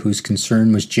Rosita, whose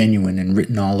concern was genuine and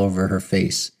written all over her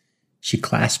face. She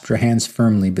clasped her hands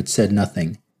firmly but said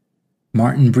nothing.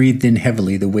 Martin breathed in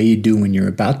heavily the way you do when you're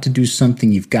about to do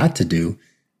something you've got to do,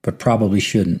 but probably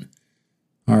shouldn't.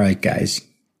 "All right, guys,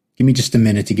 give me just a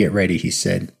minute to get ready," he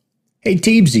said. "Hey,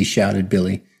 Teebsy," shouted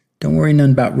Billy. "Don't worry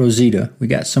none about Rosita. We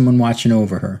got someone watching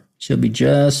over her. She'll be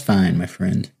just fine, my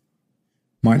friend."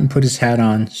 Martin put his hat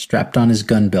on, strapped on his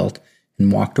gun belt, and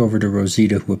walked over to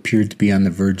Rosita, who appeared to be on the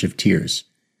verge of tears.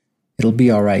 "It'll be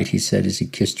all right," he said as he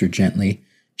kissed her gently.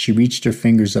 She reached her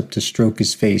fingers up to stroke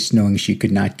his face, knowing she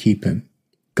could not keep him.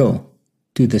 "Go,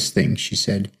 do this thing," she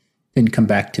said. "Then come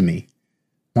back to me."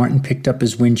 Martin picked up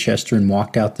his Winchester and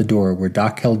walked out the door, where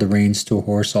Doc held the reins to a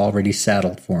horse already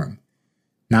saddled for him.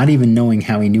 Not even knowing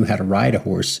how he knew how to ride a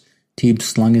horse, Teeb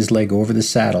slung his leg over the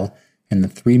saddle, and the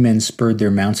 3 men spurred their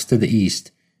mounts to the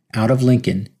east, out of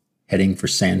Lincoln, heading for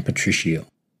San Patricio.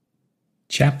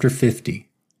 Chapter 50.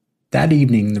 That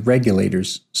evening, the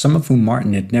regulators, some of whom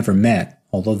Martin had never met,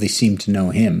 although they seemed to know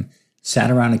him,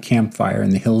 sat around a campfire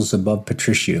in the hills above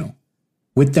Patricio.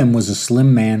 With them was a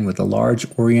slim man with a large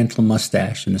oriental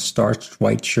mustache and a starched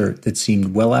white shirt that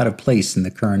seemed well out of place in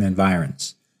the current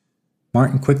environs.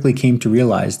 Martin quickly came to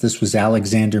realize this was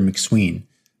Alexander McSween,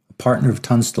 a partner of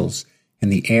Tunstall's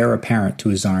and the heir apparent to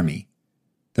his army.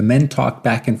 The men talked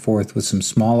back and forth with some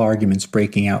small arguments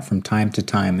breaking out from time to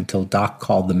time until Doc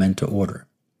called the men to order.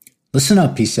 "Listen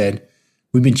up," he said.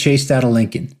 "We've been chased out of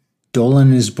Lincoln. Dolan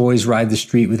and his boys ride the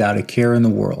street without a care in the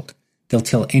world. They'll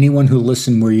tell anyone who'll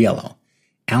listen we're yellow.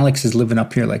 Alex is living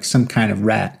up here like some kind of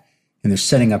rat, and they're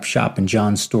setting up shop in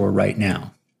John's store right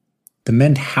now." The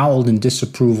men howled in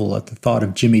disapproval at the thought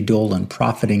of Jimmy Dolan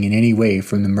profiting in any way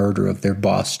from the murder of their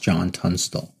boss, John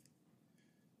Tunstall.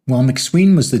 While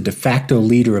McSween was the de facto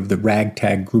leader of the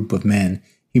ragtag group of men,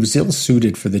 he was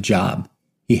ill-suited for the job.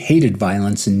 He hated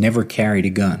violence and never carried a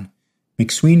gun.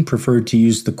 McSween preferred to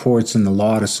use the courts and the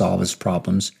law to solve his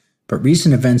problems, but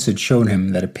recent events had shown him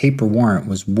that a paper warrant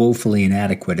was woefully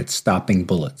inadequate at stopping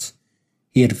bullets.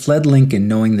 He had fled Lincoln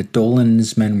knowing that Dolan and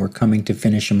his men were coming to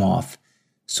finish him off,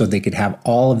 so they could have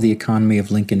all of the economy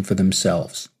of Lincoln for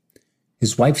themselves.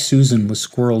 His wife Susan was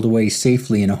squirreled away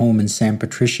safely in a home in San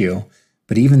Patricio,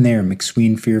 but even there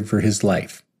McSween feared for his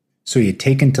life. So he had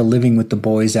taken to living with the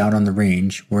boys out on the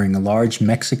range, wearing a large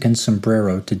Mexican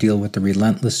sombrero to deal with the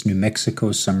relentless New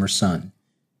Mexico summer sun.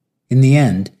 In the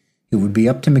end, it would be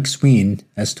up to McSween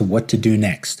as to what to do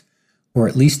next, or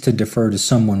at least to defer to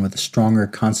someone with a stronger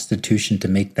constitution to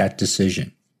make that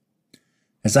decision.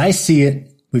 "As I see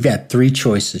it, we've had 3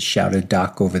 choices," shouted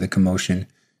Doc over the commotion.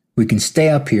 "We can stay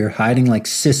up here hiding like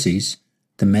sissies."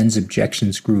 The men's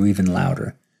objections grew even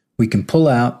louder. "We can pull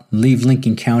out and leave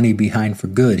Lincoln County behind for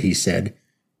good," he said,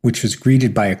 which was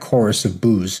greeted by a chorus of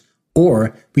boos.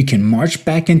 "Or we can march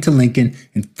back into Lincoln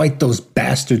and fight those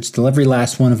bastards till every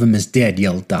last one of them is dead,"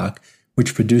 yelled Doc,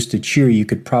 which produced a cheer you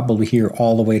could probably hear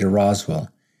all the way to Roswell.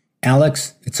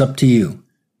 "Alex, it's up to you.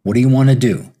 What do you want to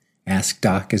do?" asked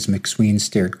Doc as McSween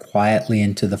stared quietly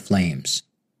into the flames.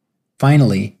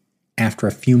 Finally, after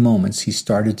a few moments, he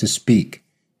started to speak,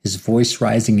 his voice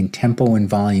rising in tempo and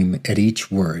volume at each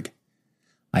word.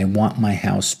 "I want my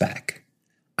house back.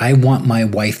 I want my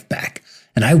wife back.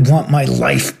 And I want my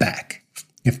life back.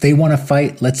 If they want to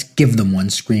fight, let's give them one,"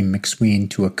 screamed McSween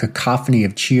to a cacophony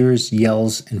of cheers,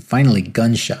 yells, and finally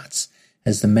gunshots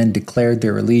as the men declared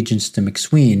their allegiance to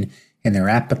McSween and their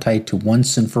appetite to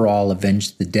once and for all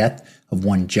avenge the death of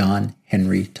one John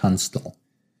Henry Tunstall.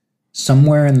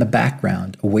 Somewhere in the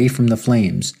background, away from the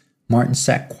flames, Martin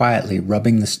sat quietly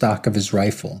rubbing the stock of his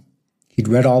rifle. He'd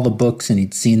read all the books and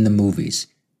he'd seen the movies.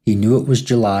 He knew it was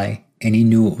July, and he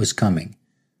knew it was coming.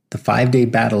 The 5-day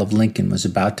Battle of Lincoln was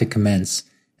about to commence,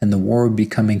 and the war would be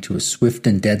coming to a swift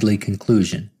and deadly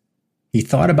conclusion. He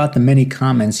thought about the many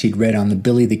comments he'd read on the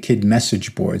Billy the Kid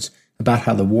message boards about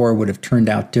how the war would have turned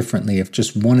out differently if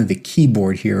just one of the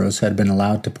keyboard heroes had been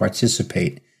allowed to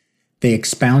participate. They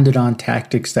expounded on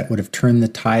tactics that would have turned the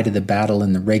tide of the battle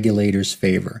in the regulators'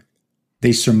 favor.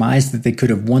 They surmised that they could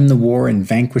have won the war and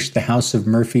vanquished the House of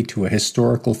Murphy to a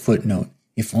historical footnote,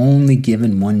 if only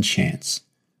given one chance.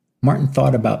 Martin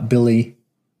thought about Billy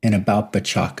and about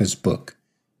Bachaka's book.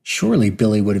 Surely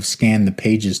Billy would have scanned the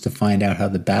pages to find out how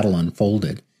the battle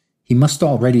unfolded. He must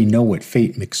already know what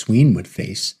fate McSween would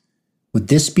face. Would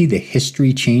this be the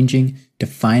history-changing,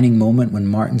 defining moment when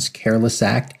Martin's careless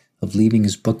act of leaving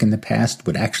his book in the past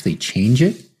would actually change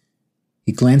it?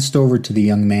 He glanced over to the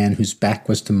young man whose back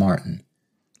was to Martin.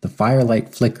 The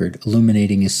firelight flickered,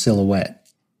 illuminating his silhouette.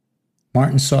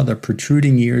 Martin saw the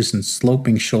protruding ears and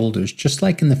sloping shoulders, just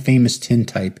like in the famous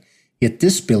tintype, yet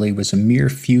this Billy was a mere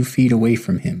few feet away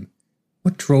from him.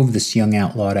 What drove this young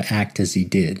outlaw to act as he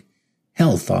did?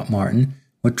 Hell, thought Martin,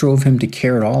 what drove him to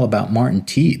care at all about Martin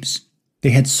Teebs? They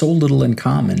had so little in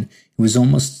common, it was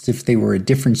almost as if they were a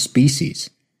different species.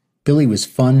 Billy was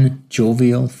fun,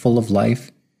 jovial, full of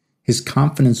life. His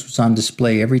confidence was on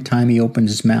display every time he opened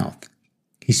his mouth.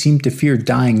 He seemed to fear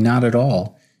dying not at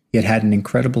all, yet had an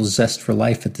incredible zest for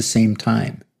life at the same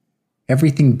time.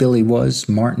 Everything Billy was,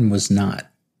 Martin was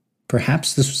not.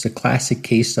 Perhaps this was a classic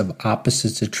case of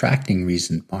opposites attracting,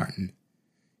 reasoned Martin.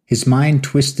 His mind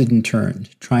twisted and turned,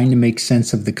 trying to make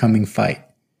sense of the coming fight.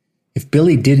 If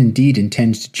Billy did indeed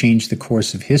intend to change the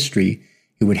course of history,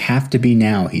 it would have to be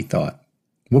now, he thought.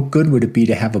 What good would it be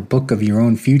to have a book of your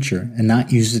own future and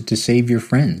not use it to save your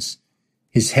friends?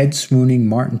 His head swooning,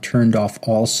 Martin turned off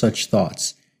all such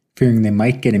thoughts, fearing they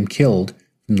might get him killed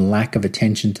from the lack of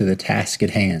attention to the task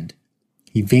at hand.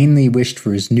 He vainly wished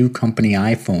for his new company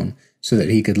iPhone so that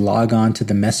he could log on to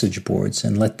the message boards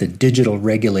and let the digital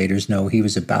regulators know he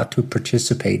was about to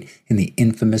participate in the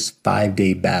infamous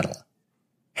 5-day battle.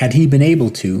 Had he been able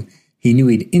to, he knew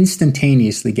he'd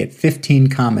instantaneously get 15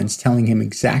 comments telling him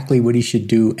exactly what he should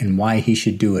do and why he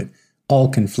should do it, all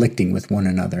conflicting with one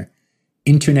another.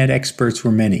 Internet experts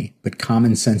were many, but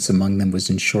common sense among them was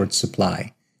in short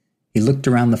supply. He looked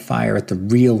around the fire at the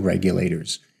real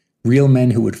regulators, real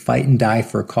men who would fight and die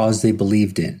for a cause they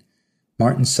believed in.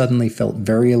 Martin suddenly felt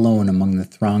very alone among the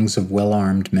throngs of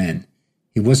well-armed men.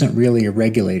 He wasn't really a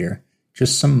regulator,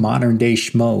 just some modern-day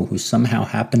schmo who somehow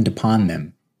happened upon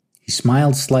them. He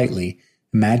smiled slightly,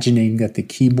 imagining that the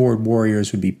keyboard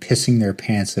warriors would be pissing their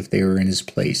pants if they were in his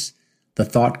place. The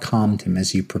thought calmed him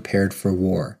as he prepared for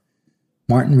war.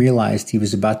 Martin realized he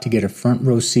was about to get a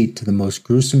front-row seat to the most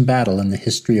gruesome battle in the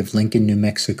history of Lincoln, New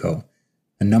Mexico.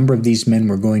 A number of these men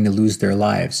were going to lose their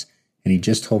lives, and he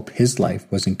just hoped his life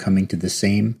wasn't coming to the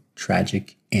same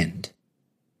tragic end.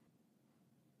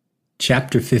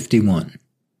 Chapter 51.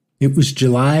 It was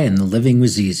July and the living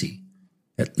was easy.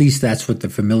 At least that's what the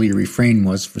familiar refrain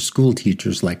was for school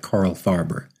teachers like Carl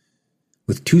Farber.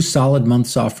 With 2 solid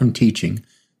months off from teaching,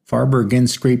 Farber again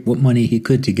scraped what money he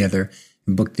could together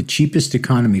and booked the cheapest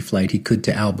economy flight he could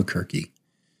to Albuquerque.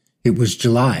 It was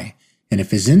July, and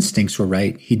if his instincts were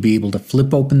right, he'd be able to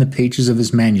flip open the pages of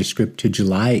his manuscript to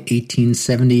July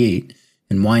 1878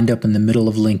 and wind up in the middle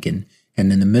of Lincoln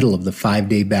and in the middle of the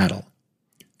 5-day battle.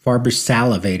 Farber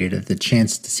salivated at the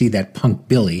chance to see that punk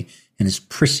Billy and his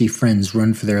prissy friends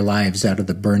run for their lives out of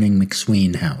the burning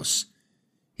McSween house.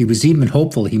 He was even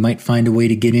hopeful he might find a way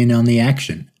to get in on the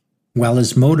action. While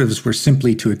his motives were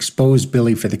simply to expose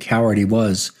Billy for the coward he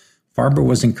was, Farber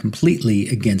wasn't completely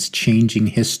against changing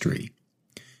history.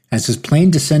 As his plane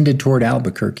descended toward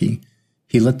Albuquerque,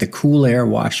 he let the cool air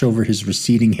wash over his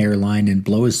receding hairline and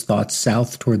blow his thoughts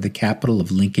south toward the capital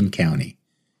of Lincoln County.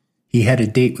 He had a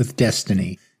date with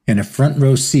destiny, and a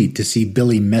front-row seat to see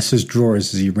Billy mess his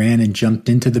drawers as he ran and jumped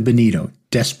into the Bonito,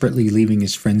 desperately leaving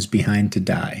his friends behind to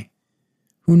die.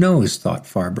 Who knows, thought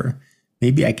Farber,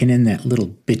 maybe I can end that little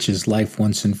bitch's life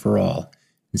once and for all,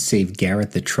 and save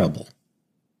Garrett the trouble.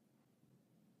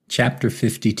 Chapter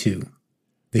 52.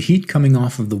 The heat coming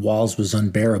off of the walls was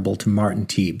unbearable to Martin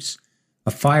Teebs.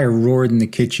 A fire roared in the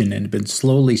kitchen and had been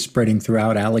slowly spreading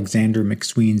throughout Alexander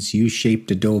McSween's U-shaped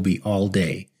adobe all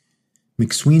day.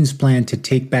 McSween's plan to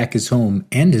take back his home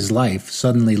and his life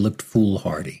suddenly looked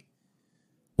foolhardy.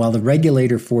 While the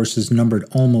regulator forces numbered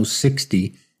almost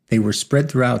 60, they were spread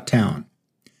throughout town.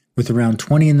 With around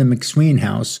 20 in the McSween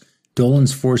house,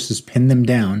 Dolan's forces pinned them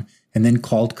down and then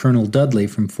called Colonel Dudley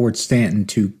from Fort Stanton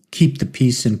to keep the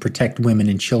peace and protect women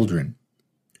and children.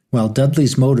 While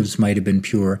Dudley's motives might have been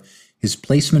pure, his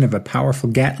placement of a powerful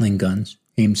Gatling gun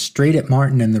aimed straight at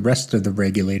Martin and the rest of the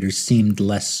regulators seemed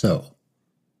less so.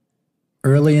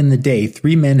 Early in the day,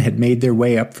 3 men had made their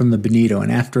way up from the Bonito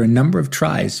and after a number of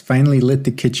tries finally lit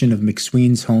the kitchen of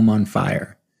McSween's home on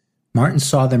fire. Martin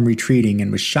saw them retreating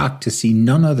and was shocked to see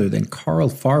none other than Carl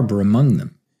Farber among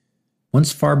them.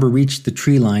 Once Farber reached the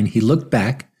tree line, he looked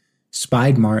back,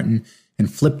 spied Martin,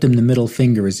 and flipped him the middle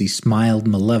finger as he smiled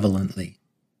malevolently.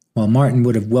 While Martin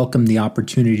would have welcomed the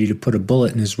opportunity to put a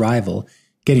bullet in his rival,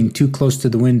 getting too close to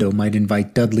the window might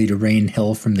invite Dudley to rain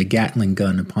hell from the Gatling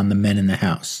gun upon the men in the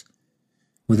house.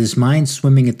 With his mind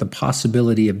swimming at the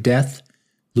possibility of death,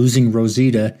 losing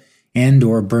Rosita, and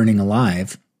or burning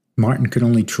alive, Martin could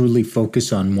only truly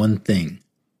focus on one thing.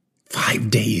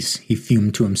 5 days, he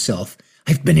fumed to himself.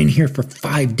 I've been in here for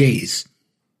 5 days.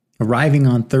 Arriving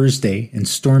on Thursday and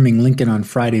storming Lincoln on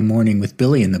Friday morning with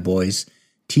Billy and the boys,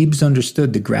 Teebs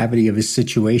understood the gravity of his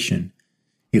situation.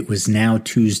 It was now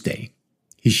Tuesday.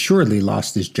 He surely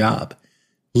lost his job.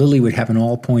 Lily would have an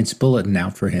all-points bulletin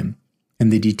out for him,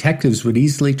 and the detectives would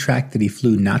easily track that he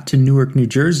flew not to Newark, New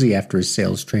Jersey after his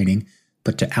sales training,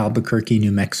 but to Albuquerque,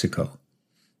 New Mexico.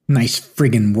 Nice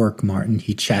friggin' work, Martin,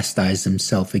 he chastised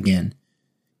himself again.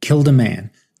 Killed a man,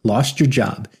 lost your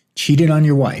job, cheated on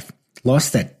your wife,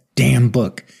 lost that damn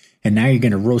book, and now you're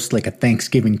going to roast like a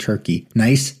Thanksgiving turkey.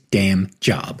 Nice damn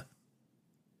job.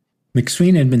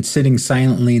 McSween had been sitting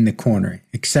silently in the corner,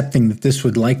 accepting that this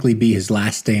would likely be his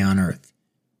last day on Earth.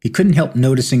 He couldn't help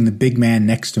noticing the big man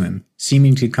next to him,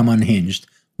 seeming to come unhinged,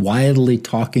 wildly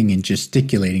talking and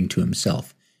gesticulating to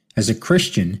himself. As a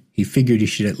Christian, he figured he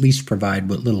should at least provide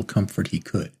what little comfort he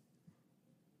could.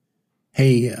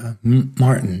 Hey,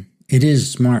 Martin. It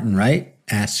is Martin, right?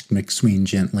 Asked McSween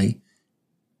gently.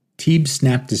 Teebs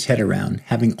snapped his head around,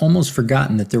 having almost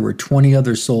forgotten that there were 20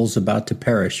 other souls about to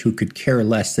perish who could care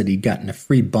less that he'd gotten a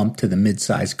free bump to the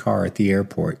mid-sized car at the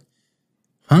airport.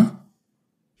 Huh?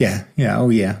 Yeah,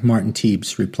 Martin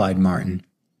Teebs, replied Martin.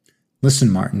 Listen,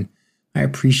 Martin, I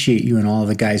appreciate you and all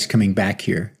the guys coming back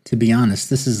here. To be honest,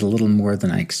 this is a little more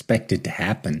than I expected to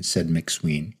happen, said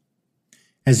McSween.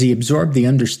 As he absorbed the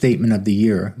understatement of the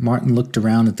year, Martin looked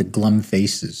around at the glum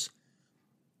faces.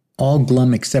 All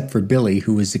glum except for Billy,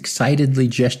 who was excitedly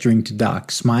gesturing to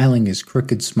Doc, smiling his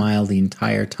crooked smile the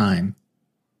entire time.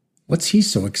 What's he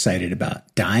so excited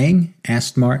about? Dying?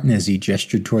 Asked Martin as he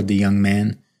gestured toward the young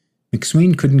man.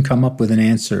 McSween couldn't come up with an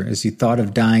answer as he thought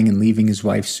of dying and leaving his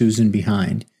wife Susan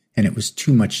behind, and it was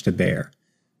too much to bear.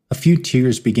 A few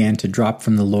tears began to drop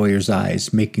from the lawyer's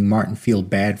eyes, making Martin feel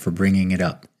bad for bringing it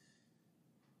up.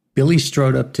 Billy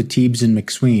strode up to Teebs and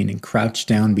McSween and crouched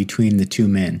down between the two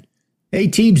men. Hey,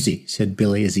 Teebsy, said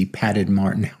Billy as he patted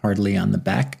Martin heartily on the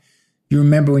back. You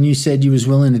remember when you said you was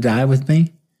willing to die with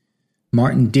me?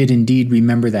 Martin did indeed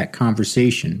remember that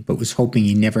conversation, but was hoping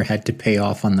he never had to pay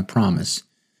off on the promise.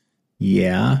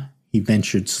 Yeah, he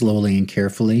ventured slowly and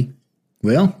carefully.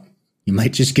 Well, you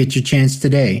might just get your chance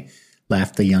today,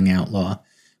 laughed the young outlaw.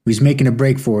 We's making a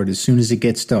break for it as soon as it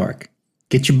gets dark.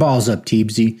 Get your balls up,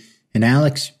 Teebsy. And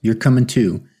Alex, you're coming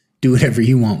too. Do whatever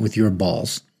you want with your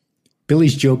balls.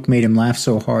 Billy's joke made him laugh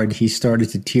so hard he started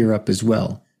to tear up as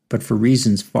well, but for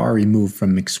reasons far removed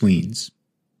from McSween's.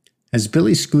 As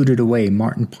Billy scooted away,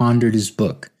 Martin pondered his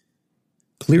book.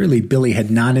 Clearly, Billy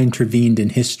had not intervened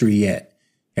in history yet.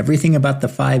 Everything about the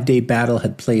 5-day battle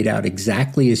had played out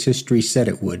exactly as history said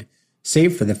it would,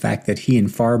 save for the fact that he and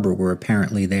Farber were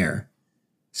apparently there.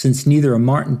 Since neither a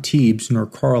Martin Teebs nor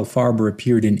Carl Farber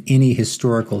appeared in any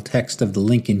historical text of the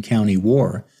Lincoln County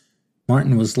War,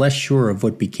 Martin was less sure of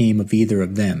what became of either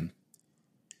of them.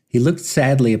 He looked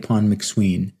sadly upon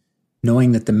McSween,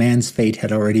 knowing that the man's fate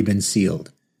had already been sealed.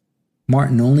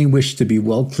 Martin only wished to be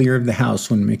well clear of the house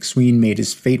when McSween made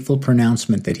his fateful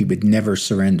pronouncement that he would never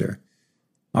surrender.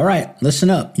 "All right, listen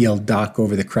up," yelled Doc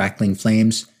over the crackling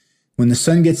flames. "When the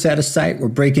sun gets out of sight, we're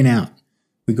breaking out.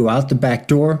 We go out the back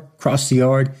door, cross the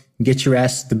yard, and get your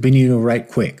ass to the Benito right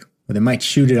quick, or they might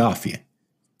shoot it off you."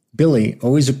 Billy,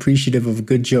 always appreciative of a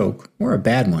good joke, or a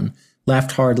bad one,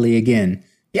 laughed heartily again.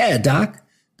 "Yeah, Doc,"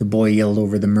 the boy yelled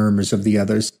over the murmurs of the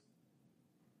others.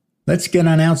 "Let's get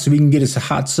on out so we can get us a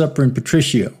hot supper in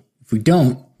Patricio. If we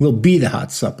don't, we'll be the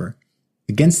hot supper."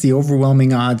 Against the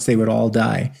overwhelming odds they would all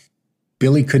die,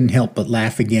 Billy couldn't help but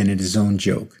laugh again at his own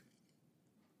joke.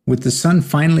 With the sun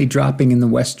finally dropping in the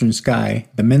western sky,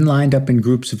 the men lined up in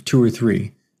groups of 2 or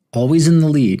 3. Always in the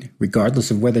lead,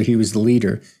 regardless of whether he was the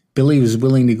leader, Billy was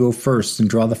willing to go first and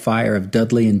draw the fire of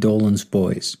Dudley and Dolan's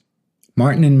boys.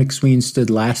 Martin and McSween stood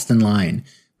last in line,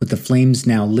 with the flames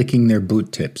now licking their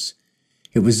boot tips.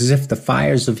 It was as if the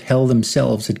fires of hell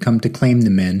themselves had come to claim the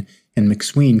men, and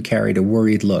McSween carried a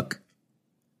worried look.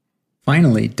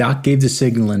 Finally, Doc gave the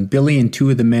signal, and Billy and 2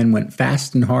 of the men went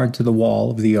fast and hard to the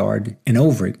wall of the yard and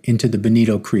over it into the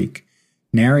Benito Creek.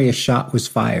 Nary a shot was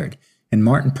fired, and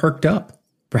Martin perked up.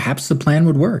 Perhaps the plan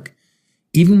would work.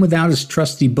 Even without his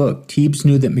trusty book, Teebs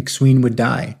knew that McSween would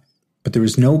die, but there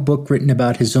was no book written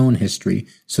about his own history,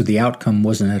 so the outcome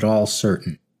wasn't at all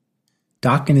certain.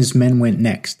 Doc and his men went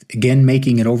next, again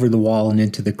making it over the wall and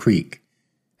into the creek.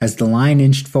 As the line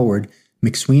inched forward,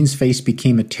 McSween's face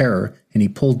became a terror, and he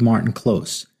pulled Martin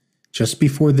close. Just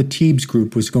before the Teebs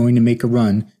group was going to make a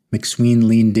run, McSween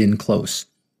leaned in close.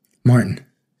 "Martin,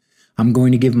 I'm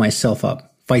going to give myself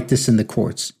up. Fight this in the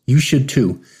courts. You should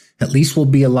too. At least we'll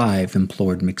be alive,"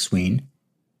 implored McSween.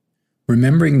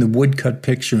 Remembering the woodcut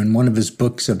picture in one of his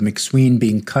books of McSween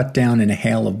being cut down in a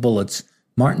hail of bullets,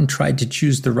 Martin tried to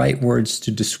choose the right words to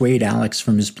dissuade Alex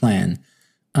from his plan.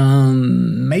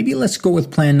 Maybe let's go with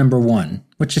plan number 1.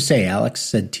 What you say, Alex?"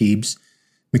 said Teebs.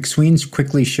 McSween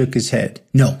quickly shook his head.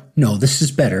 No, this is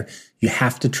better. You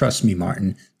have to trust me,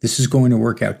 Martin. This is going to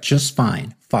work out just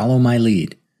fine. Follow my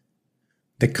lead."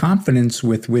 The confidence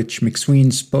with which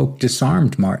McSween spoke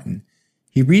disarmed Martin.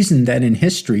 He reasoned that in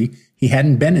history he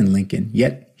hadn't been in Lincoln,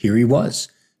 yet here he was.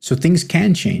 So things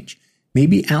can change.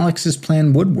 Maybe Alex's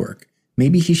plan would work.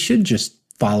 Maybe he should just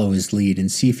follow his lead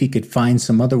and see if he could find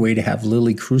some other way to have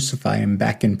Lily crucify him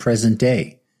back in present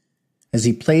day. As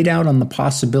he played out on the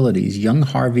possibilities, young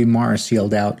Harvey Morris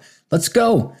yelled out, "Let's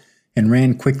go!" and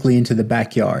ran quickly into the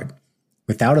backyard.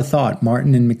 Without a thought,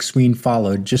 Martin and McSween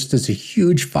followed just as a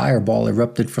huge fireball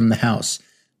erupted from the house,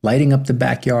 lighting up the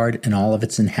backyard and all of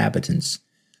its inhabitants.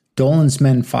 Dolan's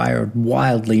men fired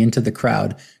wildly into the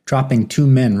crowd, dropping 2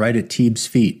 men right at Teebs'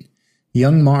 feet.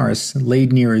 Young Morris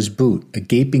laid near his boot, a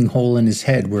gaping hole in his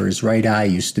head where his right eye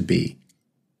used to be.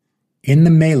 In the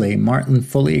melee, Martin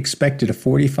fully expected a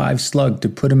 .45 slug to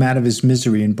put him out of his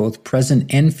misery in both present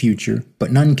and future,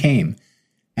 but none came.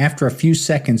 After a few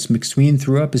seconds, McSween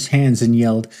threw up his hands and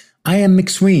yelled, "I am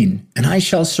McSween, and I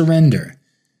shall surrender."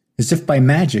 As if by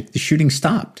magic, the shooting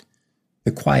stopped.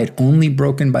 The quiet only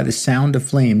broken by the sound of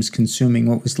flames consuming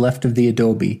what was left of the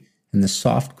adobe and the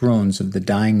soft groans of the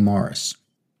dying Morris.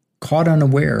 Caught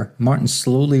unaware, Martin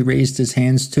slowly raised his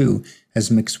hands too, as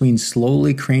McSween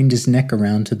slowly craned his neck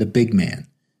around to the big man.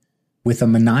 With a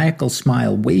maniacal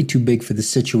smile way too big for the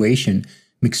situation,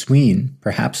 McSween,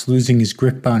 perhaps losing his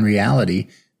grip on reality,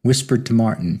 whispered to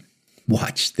Martin,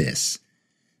 "Watch this."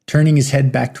 Turning his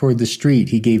head back toward the street,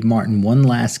 he gave Martin one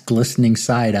last glistening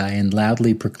side-eye and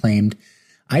loudly proclaimed,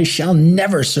 "I shall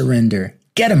never surrender.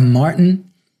 Get him, Martin!"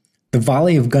 The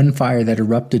volley of gunfire that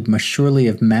erupted must surely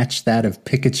have matched that of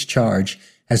Pickett's charge,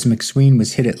 as McSween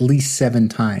was hit at least 7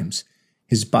 times.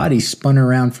 His body spun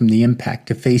around from the impact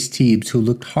to face Teebs, who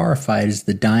looked horrified as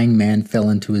the dying man fell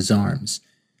into his arms.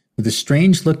 With a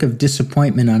strange look of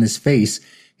disappointment on his face,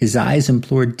 his eyes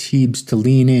implored Teebs to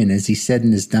lean in as he said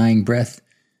in his dying breath,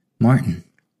 "Martin,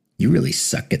 you really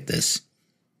suck at this."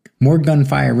 More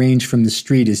gunfire ranged from the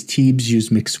street as Teebs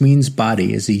used McSween's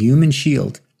body as a human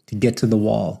shield to get to the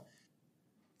wall.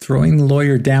 Throwing the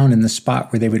lawyer down in the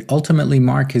spot where they would ultimately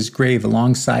mark his grave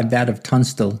alongside that of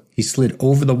Tunstall, he slid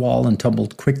over the wall and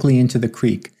tumbled quickly into the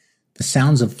creek. The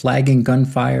sounds of flagging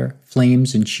gunfire,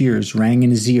 flames, and cheers rang in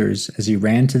his ears as he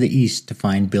ran to the east to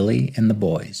find Billy and the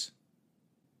boys.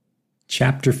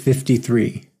 Chapter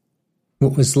 53.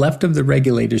 What was left of the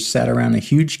regulators sat around a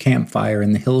huge campfire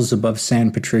in the hills above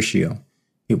San Patricio.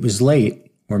 It was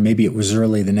late, or maybe it was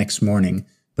early the next morning,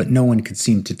 but no one could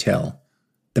seem to tell.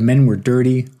 The men were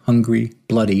dirty, hungry,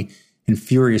 bloody, and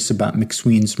furious about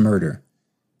McSween's murder.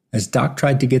 As Doc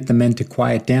tried to get the men to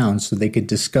quiet down so they could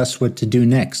discuss what to do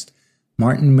next,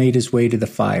 Martin made his way to the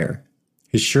fire.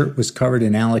 His shirt was covered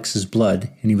in Alex's blood,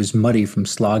 and he was muddy from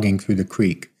slogging through the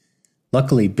creek.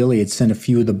 Luckily, Billy had sent a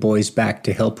few of the boys back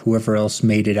to help whoever else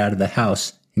made it out of the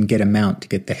house and get a mount to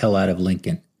get the hell out of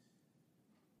Lincoln.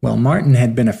 While Martin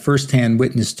had been a first-hand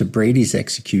witness to Brady's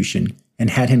execution and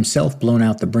had himself blown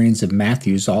out the brains of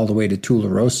Matthews all the way to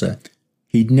Tularosa,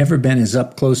 he'd never been as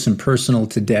up close and personal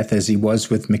to death as he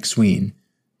was with McSween.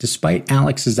 Despite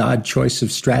Alex's odd choice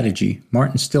of strategy,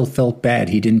 Martin still felt bad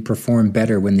he didn't perform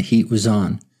better when the heat was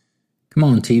on. "Come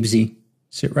on, Teebsy.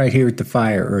 Sit right here at the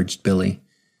fire," urged Billy.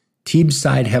 Teebs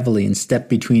sighed heavily and stepped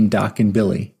between Doc and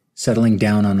Billy, settling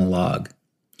down on a log.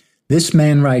 "This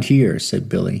man right here," said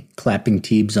Billy, clapping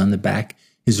Teebs on the back,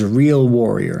 "is a real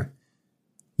warrior.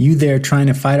 You there trying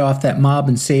to fight off that mob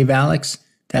and save Alex?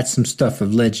 That's some stuff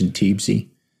of legend, Teebsy."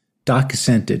 Doc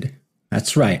assented.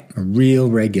 "That's right, a real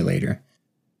regulator."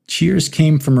 Cheers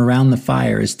came from around the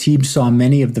fire as Teebs saw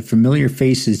many of the familiar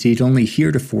faces he'd only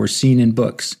heretofore seen in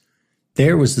books.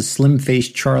 There was the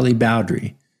slim-faced Charlie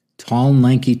Bowdry, tall and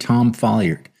lanky Tom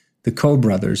Folliard, the Coe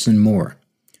brothers, and more.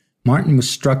 Martin was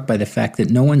struck by the fact that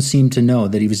no one seemed to know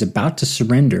that he was about to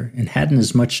surrender and hadn't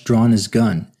as much drawn his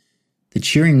gun. The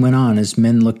cheering went on as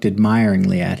men looked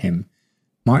admiringly at him.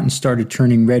 Martin started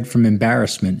turning red from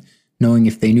embarrassment, knowing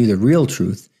if they knew the real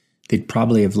truth, they'd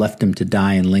probably have left him to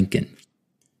die in Lincoln.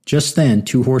 Just then,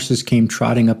 2 horses came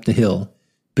trotting up the hill.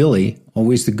 Billy,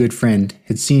 always the good friend,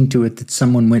 had seen to it that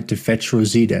someone went to fetch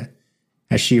Rosita.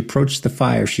 As she approached the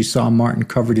fire, she saw Martin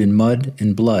covered in mud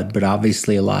and blood, but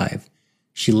obviously alive.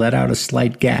 She let out a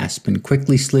slight gasp and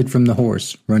quickly slid from the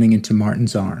horse, running into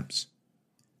Martin's arms.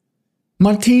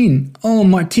 "Martin! Oh,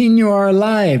 Martin, you are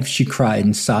alive!" she cried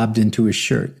and sobbed into his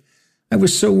shirt. "I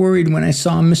was so worried when I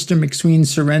saw Mr. McSween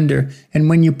surrender, and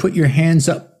when you put your hands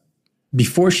up—"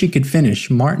 Before she could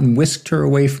finish, Martin whisked her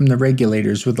away from the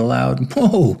regulators with a loud,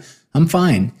 "Whoa, I'm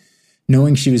fine,"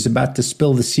 knowing she was about to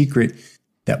spill the secret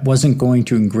that wasn't going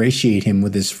to ingratiate him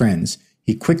with his friends.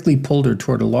 He quickly pulled her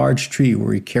toward a large tree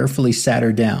where he carefully sat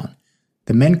her down.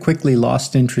 The men quickly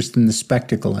lost interest in the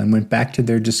spectacle and went back to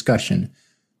their discussion.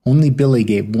 Only Billy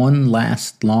gave one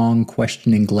last, long,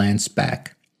 questioning glance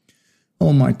back.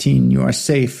 "Oh, Martin, you are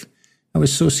safe. I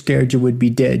was so scared you would be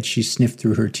dead," she sniffed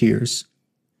through her tears.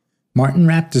 Martin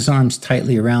wrapped his arms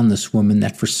tightly around this woman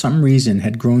that for some reason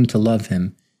had grown to love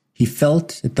him. He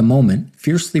felt, at the moment,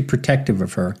 fiercely protective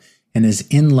of her and as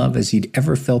in love as he'd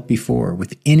ever felt before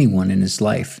with anyone in his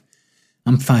life.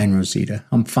 "I'm fine, Rosita,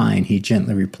 I'm fine," he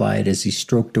gently replied as he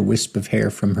stroked a wisp of hair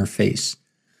from her face.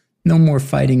 "No more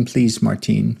fighting, please,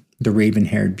 Martin," the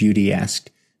raven-haired beauty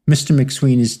asked. "Mr.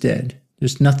 McSween is dead.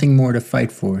 There's nothing more to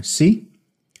fight for, see?"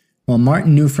 While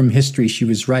Martin knew from history she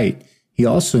was right, he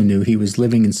also knew he was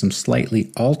living in some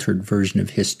slightly altered version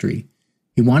of history.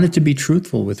 He wanted to be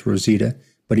truthful with Rosita,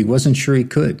 but he wasn't sure he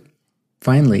could.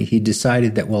 Finally, he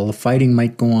decided that while the fighting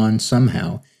might go on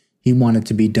somehow, he wanted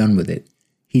to be done with it.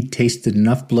 He'd tasted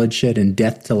enough bloodshed and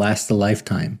death to last a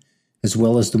lifetime, as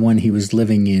well as the one he was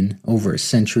living in over a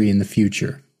century in the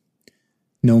future.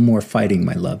 "No more fighting,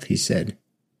 my love," he said.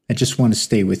 "I just want to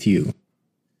stay with you."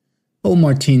 "Oh,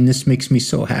 Martin, this makes me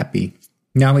so happy.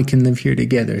 Now we can live here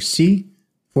together, see?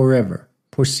 Forever,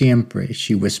 por siempre,"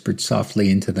 she whispered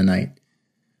softly into the night.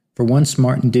 For once,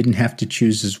 Martin didn't have to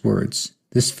choose his words.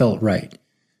 This felt right.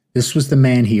 This was the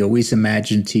man he always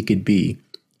imagined he could be.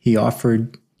 He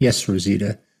offered, "Yes,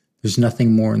 Rosita, there's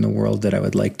nothing more in the world that I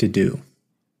would like to do."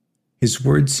 His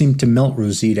words seemed to melt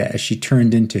Rosita as she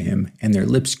turned into him, and their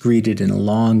lips greeted in a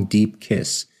long, deep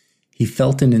kiss. He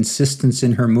felt an insistence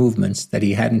in her movements that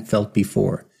he hadn't felt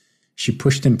before. She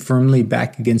pushed him firmly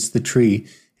back against the tree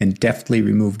and deftly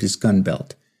removed his gun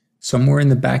belt. Somewhere in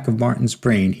the back of Martin's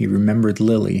brain he remembered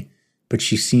Lily, but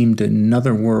she seemed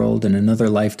another world and another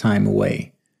lifetime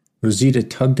away. Rosita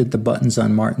tugged at the buttons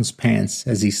on Martin's pants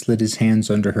as he slid his hands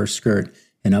under her skirt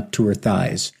and up to her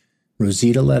thighs.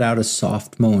 Rosita let out a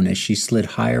soft moan as she slid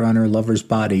higher on her lover's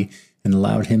body and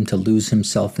allowed him to lose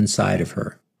himself inside of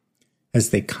her. As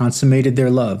they consummated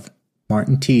their love,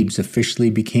 Martin Teebs officially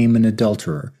became an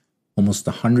adulterer, almost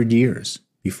 100 years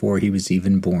before he was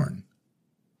even born.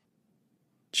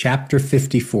 Chapter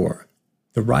 54.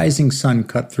 The rising sun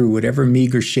cut through whatever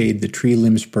meager shade the tree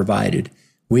limbs provided,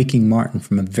 waking Martin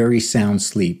from a very sound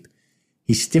sleep.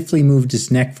 He stiffly moved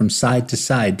his neck from side to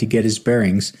side to get his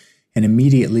bearings and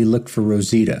immediately looked for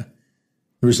Rosita.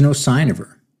 There was no sign of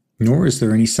her, nor was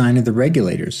there any sign of the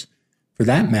regulators. For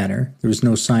that matter, there was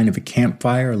no sign of a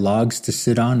campfire, logs to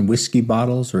sit on, whiskey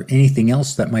bottles, or anything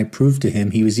else that might prove to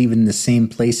him he was even in the same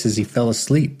place as he fell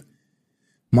asleep.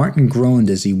 Martin groaned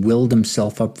as he willed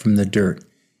himself up from the dirt.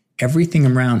 Everything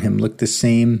around him looked the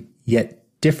same, yet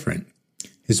different.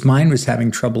 His mind was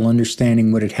having trouble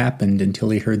understanding what had happened until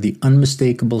he heard the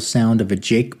unmistakable sound of a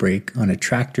jake brake on a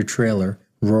tractor-trailer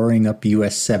roaring up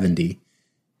US 70.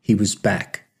 He was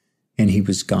back, and he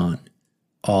was gone,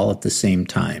 all at the same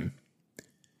time.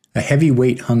 A heavy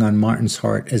weight hung on Martin's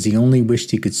heart as he only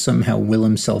wished he could somehow will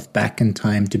himself back in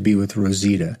time to be with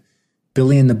Rosita.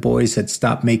 Billy and the boys had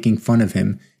stopped making fun of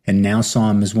him and now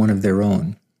saw him as one of their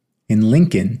own. In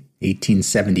Lincoln,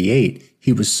 1878,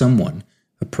 he was someone,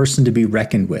 a person to be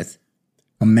reckoned with,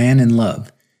 a man in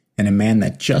love, and a man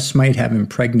that just might have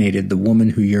impregnated the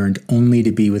woman who yearned only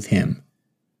to be with him.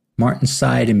 Martin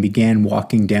sighed and began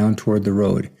walking down toward the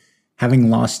road.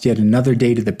 Having lost yet another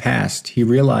day to the past, he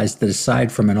realized that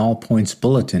aside from an all-points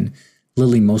bulletin,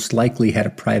 Lily most likely had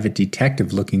a private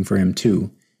detective looking for him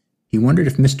too. He wondered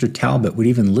if Mr. Talbot would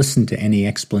even listen to any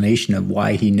explanation of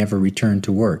why he never returned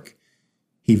to work.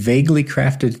 He vaguely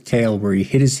crafted a tale where he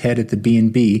hit his head at the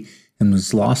B&B and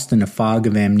was lost in a fog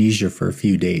of amnesia for a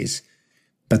few days.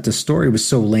 But the story was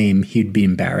so lame he'd be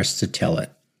embarrassed to tell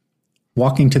it.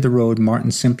 Walking to the road,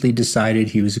 Martin simply decided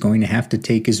he was going to have to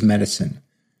take his medicine.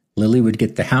 Lily would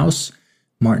get the house,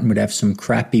 Martin would have some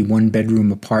crappy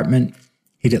one-bedroom apartment.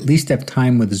 He'd at least have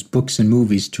time with his books and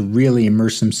movies to really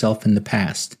immerse himself in the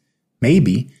past.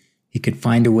 Maybe he could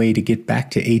find a way to get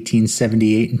back to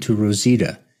 1878 and to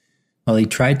Rosita. While he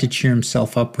tried to cheer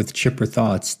himself up with chipper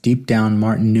thoughts, deep down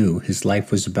Martin knew his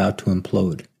life was about to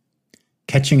implode.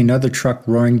 Catching another truck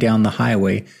roaring down the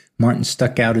highway, Martin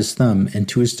stuck out his thumb, and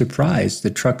to his surprise, the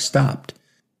truck stopped.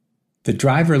 The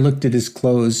driver looked at his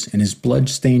clothes and his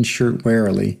blood-stained shirt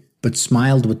warily, but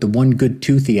smiled with the one good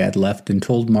tooth he had left and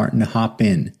told Martin to hop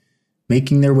in.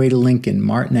 Making their way to Lincoln,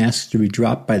 Martin asked to be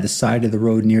dropped by the side of the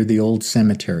road near the old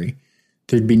cemetery.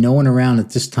 There'd be no one around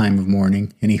at this time of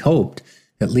morning, and he hoped,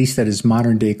 at least that his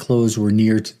modern-day clothes were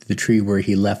near to the tree where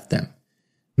he left them.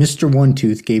 Mr.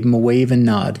 One-Tooth gave him a wave and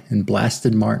nod and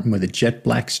blasted Martin with a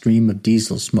jet-black stream of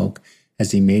diesel smoke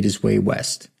as he made his way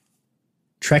west.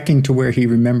 Trekking to where he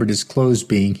remembered his clothes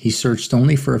being, he searched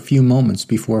only for a few moments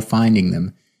before finding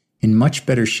them, in much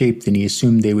better shape than he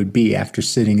assumed they would be after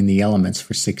sitting in the elements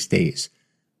for 6 days.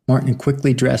 Martin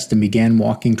quickly dressed and began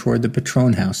walking toward the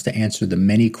Patron house to answer the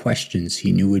many questions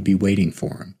he knew would be waiting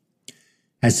for him.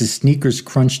 As his sneakers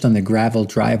crunched on the gravel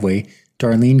driveway,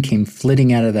 Darlene came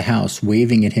flitting out of the house,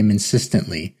 waving at him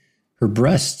insistently. Her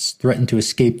breasts threatened to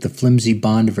escape the flimsy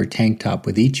bond of her tank top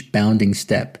with each bounding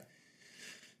step.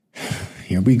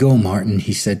 "Here we go, Martin,"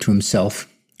 he said to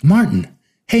himself. "Martin!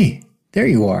 Hey, there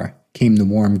you are," came the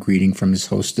warm greeting from his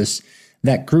hostess.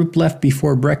 "That group left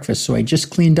before breakfast, so I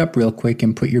just cleaned up real quick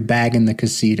and put your bag in the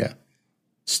casita."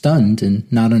 Stunned and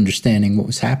not understanding what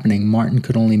was happening, Martin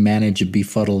could only manage a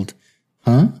befuddled,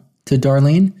 "Huh?" to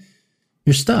Darlene.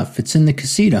 "Your stuff, it's in the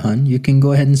casita, hun. You can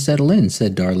go ahead and settle in,"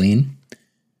 said Darlene.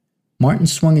 Martin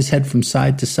swung his head from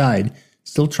side to side,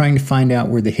 still trying to find out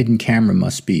where the hidden camera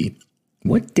must be.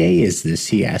 "What day is this?"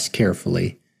 he asked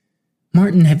carefully.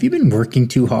 "Martin, have you been working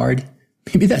too hard?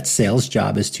 Maybe that sales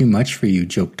job is too much for you,"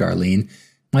 joked Darlene.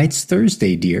 "Why, it's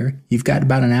Thursday, dear. You've got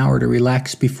about an hour to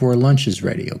relax before lunch is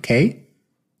ready, okay?"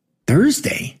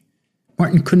 Thursday?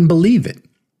 Martin couldn't believe it.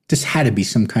 This had to be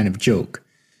some kind of joke.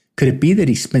 Could it be that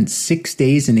he spent 6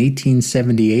 days in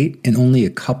 1878 and only a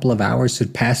couple of hours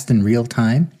had passed in real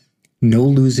time? No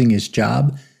losing his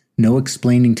job, no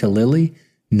explaining to Lily,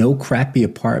 no crappy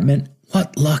apartment.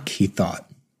 What luck, he thought.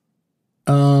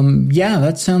 Yeah,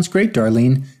 that sounds great,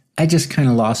 Darlene. I just kind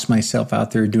of lost myself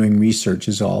out there doing research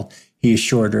is all, he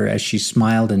assured her as she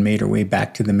smiled and made her way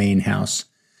back to the main house.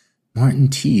 Martin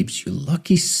Teebs, you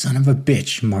lucky son of a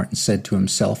bitch, Martin said to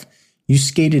himself. You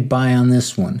skated by on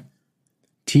this one.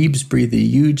 Teebs breathed a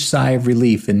huge sigh of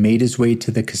relief and made his way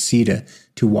to the casita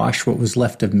to wash what was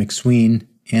left of McSween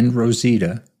and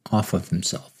Rosita off of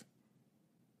himself.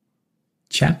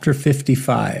 Chapter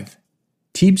 55.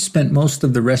 Teebs spent most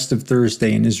of the rest of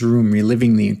Thursday in his room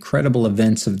reliving the incredible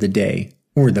events of the day,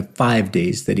 or the 5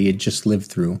 days that he had just lived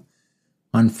through.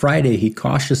 On Friday, he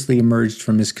cautiously emerged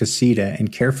from his casita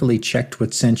and carefully checked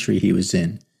what century he was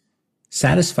in.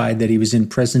 Satisfied that he was in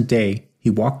present day, he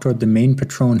walked toward the main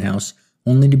Patron house,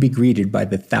 only to be greeted by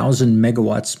the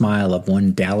 1,000-megawatt smile of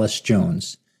one Dallas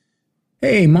Jones.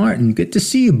 "Hey, Martin, good to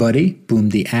see you, buddy,"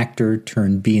 boomed the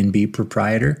actor-turned-B&B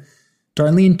proprietor.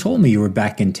 "Darlene told me you were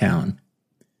back in town."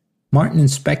 Martin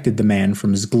inspected the man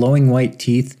from his glowing white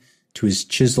teeth to his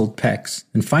chiseled pecs,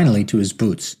 and finally to his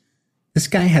boots. This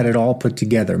guy had it all put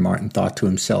together, Martin thought to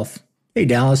himself. "Hey,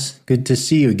 Dallas, good to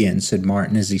see you again," said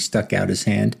Martin as he stuck out his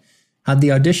hand. "How'd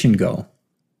the audition go?"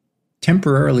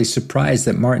 Temporarily surprised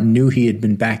that Martin knew he had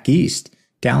been back east,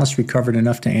 Dallas recovered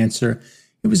enough to answer,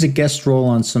 "It was a guest role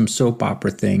on some soap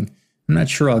opera thing. I'm not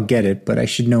sure I'll get it, but I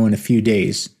should know in a few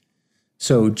days."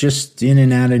 "So just in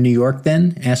and out of New York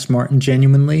then?" asked Martin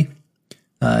genuinely.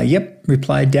 Yep,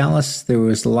 replied Dallas. "There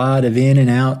was a lot of in and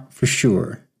out, for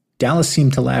sure." Dallas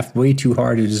seemed to laugh way too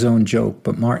hard at his own joke,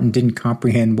 but Martin didn't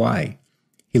comprehend why.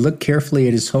 He looked carefully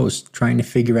at his host, trying to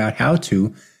figure out how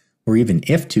to, or even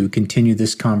if to, continue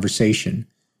this conversation.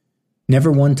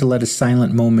 Never one to let a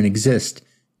silent moment exist,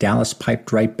 Dallas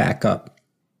piped right back up.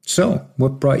 "So,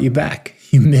 what brought you back?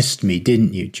 You missed me,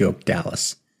 didn't you?" joked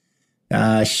Dallas.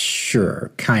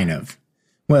 Sure, kind of."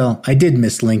 "Well, I did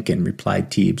miss Lincoln," replied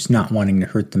Teebs, not wanting to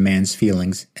hurt the man's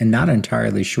feelings, and not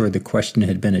entirely sure the question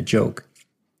had been a joke.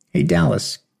 "Hey,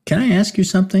 Dallas, can I ask you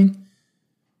something?"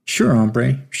 "Sure,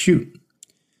 hombre, shoot."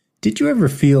 "Did you ever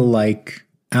feel like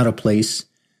out of place?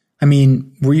 I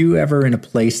mean, were you ever in a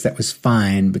place that was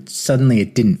fine, but suddenly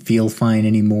it didn't feel fine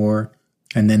anymore?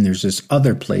 And then there's this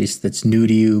other place that's new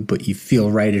to you, but you feel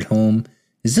right at home.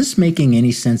 Is this making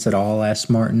any sense at all?" asked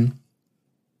Martin.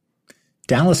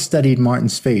 Dallas studied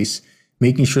Martin's face,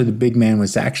 making sure the big man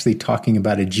was actually talking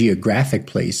about a geographic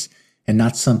place and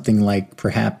not something like,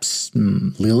 perhaps,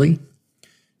 Lily?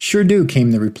 "Sure do,"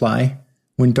 came the reply.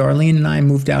 "When Darlene and I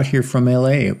moved out here from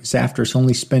L.A., it was after us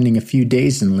only spending a few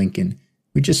days in Lincoln.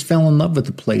 We just fell in love with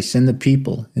the place and the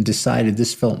people and decided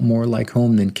this felt more like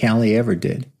home than Cali ever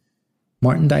did."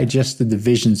 Martin digested the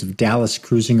visions of Dallas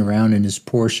cruising around in his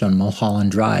Porsche on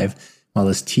Mulholland Drive while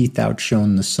his teeth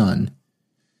outshone the sun.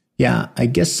 "Yeah, I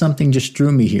guess something just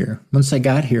drew me here. Once I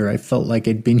got here, I felt like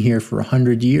I'd been here for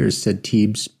 100 years, said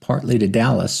Teebs, partly to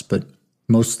Dallas, but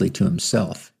mostly to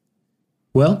himself.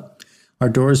 "Well, our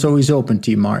door is always open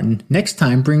to you, Martin. Next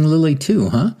time, bring Lily too,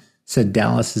 huh?" said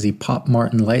Dallas as he popped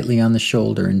Martin lightly on the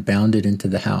shoulder and bounded into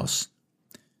the house.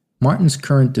 Martin's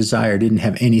current desire didn't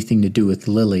have anything to do with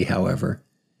Lily, however.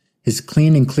 His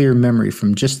clean and clear memory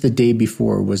from just the day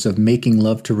before was of making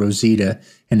love to Rosita,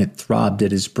 and it throbbed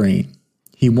at his brain.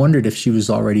 He wondered if she was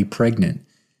already pregnant,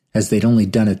 as they'd only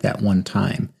done it that one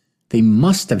time. They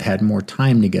must have had more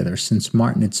time together, since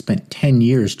Martin had spent 10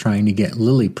 years trying to get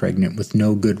Lily pregnant with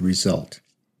no good result.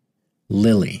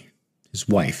 Lily, his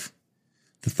wife.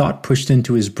 The thought pushed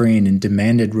into his brain and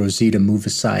demanded Rosita move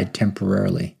aside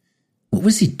temporarily. What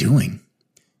was he doing?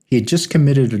 He had just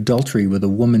committed adultery with a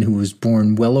woman who was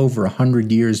born well over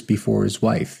 100 years before his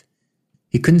wife.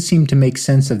 He couldn't seem to make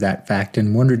sense of that fact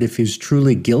and wondered if he was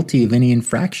truly guilty of any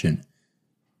infraction.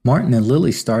 Martin and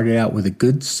Lily started out with a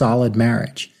good, solid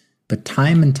marriage, but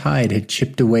time and tide had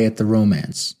chipped away at the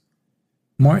romance.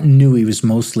 Martin knew he was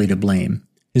mostly to blame.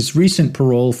 His recent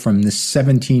parole from this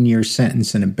 17-year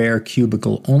sentence in a bare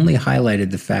cubicle only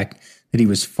highlighted the fact that he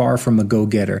was far from a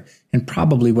go-getter and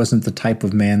probably wasn't the type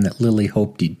of man that Lily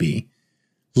hoped he'd be.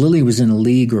 Lily was in a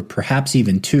league, or perhaps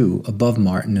even two, above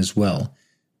Martin as well.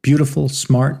 Beautiful,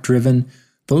 smart, driven,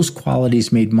 those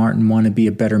qualities made Martin want to be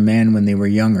a better man when they were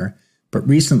younger, but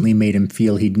recently made him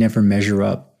feel he'd never measure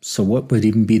up, so what would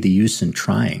even be the use in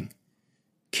trying?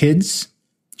 Kids?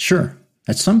 Sure,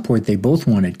 at some point they both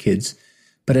wanted kids,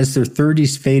 but as their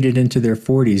 30s faded into their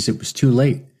 40s, it was too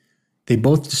late. They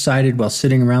both decided while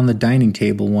sitting around the dining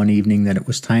table one evening that it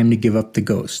was time to give up the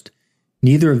ghost.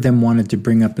 Neither of them wanted to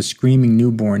bring up a screaming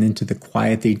newborn into the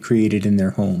quiet they'd created in their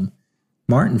home.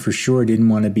 Martin for sure didn't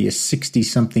want to be a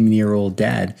 60-something-year-old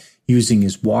dad using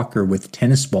his walker with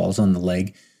tennis balls on the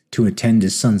leg to attend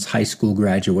his son's high school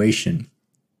graduation.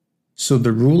 So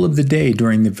the rule of the day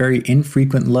during the very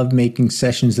infrequent lovemaking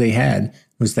sessions they had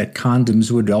was that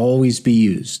condoms would always be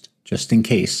used, just in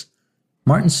case.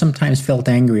 Martin sometimes felt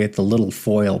angry at the little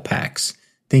foil packs,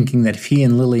 thinking that if he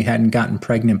and Lily hadn't gotten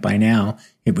pregnant by now,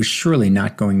 it was surely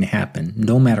not going to happen,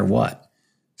 no matter what.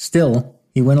 Still,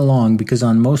 he went along because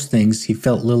on most things he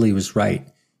felt Lily was right.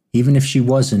 Even if she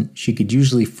wasn't, she could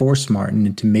usually force Martin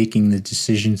into making the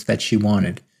decisions that she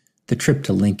wanted, the trip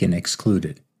to Lincoln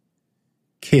excluded.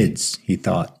 Kids, he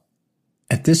thought.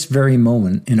 At this very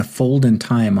moment, in a fold in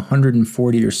time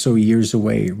 140 or so years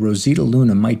away, Rosita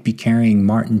Luna might be carrying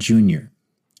Martin Jr.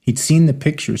 He'd seen the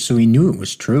picture, so he knew it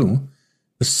was true.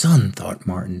 A son, thought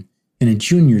Martin, and a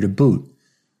junior to boot.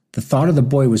 The thought of the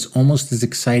boy was almost as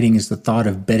exciting as the thought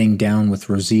of bedding down with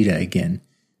Rosita again.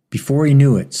 Before he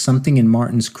knew it, something in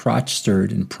Martin's crotch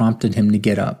stirred and prompted him to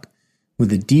get up.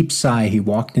 With a deep sigh, he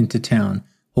walked into town,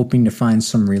 hoping to find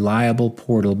some reliable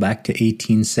portal back to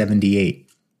 1878.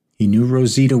 He knew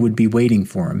Rosita would be waiting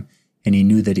for him, and he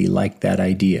knew that he liked that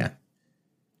idea.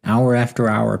 Hour after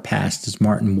hour passed as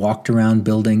Martin walked around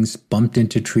buildings, bumped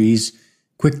into trees,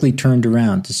 quickly turned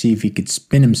around to see if he could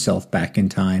spin himself back in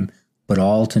time, but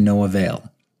all to no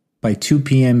avail. By 2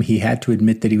 p.m. he had to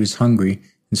admit that he was hungry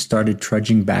and started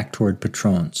trudging back toward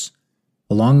Patron's.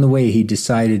 Along the way he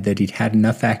decided that he'd had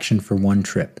enough action for one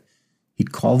trip.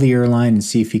 He'd call the airline and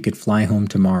see if he could fly home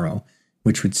tomorrow,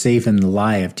 which would save him the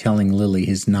lie of telling Lily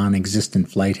his non-existent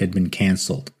flight had been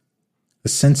canceled. A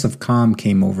sense of calm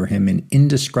came over him in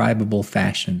indescribable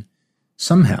fashion.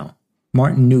 Somehow,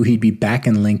 Martin knew he'd be back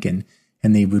in Lincoln,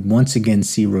 and they would once again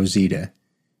see Rosita.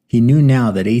 He knew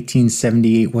now that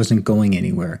 1878 wasn't going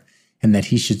anywhere, and that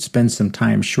he should spend some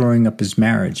time shoring up his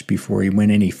marriage before he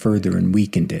went any further and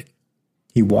weakened it.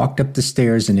 He walked up the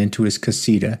stairs and into his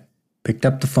casita, picked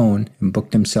up the phone, and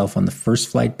booked himself on the first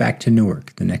flight back to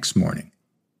Newark the next morning.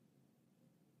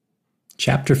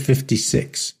 Chapter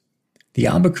 56. The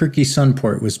Albuquerque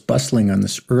Sunport was bustling on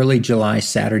this early July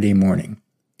Saturday morning.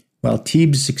 While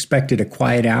Teebs expected a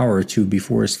quiet hour or two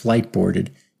before his flight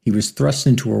boarded, he was thrust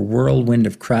into a whirlwind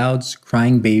of crowds,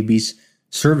 crying babies,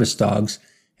 service dogs,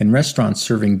 and restaurants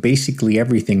serving basically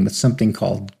everything with something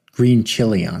called green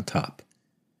chili on top.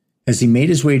 As he made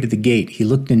his way to the gate, he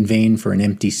looked in vain for an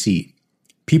empty seat.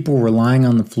 People were lying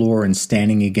on the floor and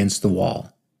standing against the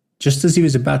wall. Just as he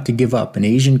was about to give up, an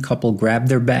Asian couple grabbed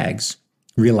their bags,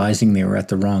 realizing they were at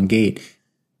the wrong gate,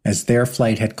 as their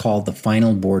flight had called the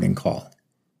final boarding call.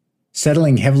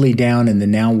 Settling heavily down in the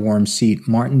now warm seat,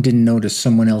 Martin didn't notice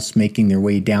someone else making their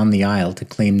way down the aisle to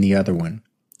claim the other one.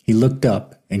 He looked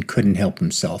up and couldn't help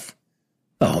himself.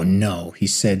 "Oh no," he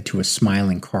said to a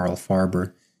smiling Carl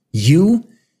Farber. You?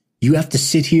 You have to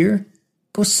sit here?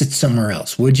 Go sit somewhere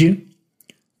else, would you?"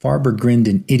 Farber grinned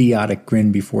an idiotic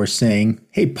grin before saying,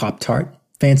 "Hey, Pop-Tart,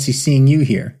 fancy seeing you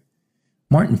here."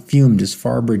 Martin fumed as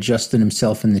Farber adjusted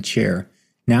himself in the chair.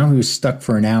 Now he was stuck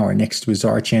for an hour next to his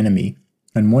arch-enemy,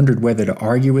 and wondered whether to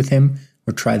argue with him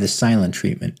or try the silent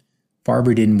treatment.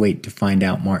 Farber didn't wait to find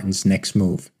out Martin's next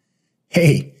move.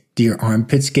 "Hey, do your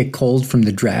armpits get cold from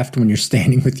the draft when you're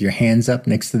standing with your hands up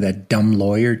next to that dumb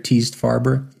lawyer?" teased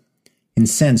Farber.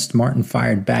 Incensed, Martin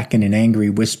fired back in an angry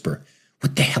whisper.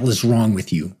 "What the hell is wrong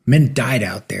with you? Men died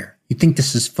out there. You think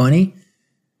this is funny?"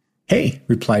 "Hey,"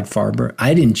 replied Farber,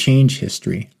 "I didn't change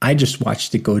history. I just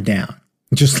watched it go down.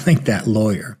 Just like that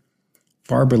lawyer."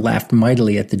 Farber laughed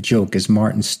mightily at the joke as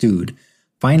Martin stewed.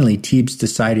 Finally, Teebs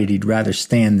decided he'd rather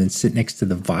stand than sit next to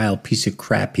the vile piece of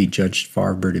crap he judged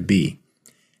Farber to be.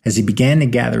 As he began to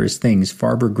gather his things,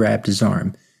 Farber grabbed his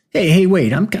arm. Hey,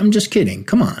 wait, I'm just kidding.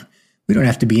 Come on. We don't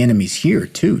have to be enemies here,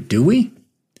 too, do we?"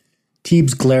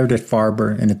 Teebs glared at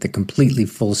Farber and at the completely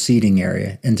full seating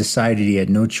area and decided he had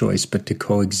no choice but to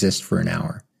coexist for an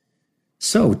hour.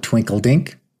 "So,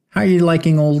 Twinkledink, how are you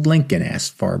liking old Lincoln?"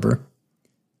 asked Farber.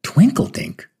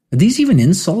 "Twinkledink? Are these even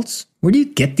insults? Where do you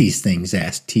get these things?"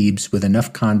 asked Teebs with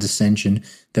enough condescension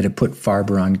that it put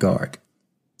Farber on guard.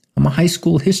 "I'm a high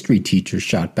school history teacher,"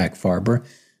 shot back Farber.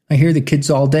 "I hear the kids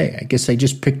all day. I guess I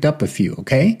just picked up a few,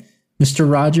 okay? Mr.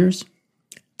 Rogers?"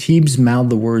 Teebs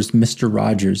mouthed the words Mr.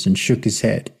 Rogers and shook his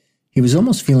head. He was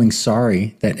almost feeling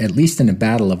sorry that, at least in a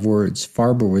battle of words,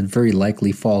 Farber would very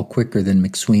likely fall quicker than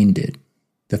McSween did.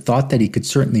 The thought that he could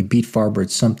certainly beat Farber at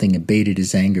something abated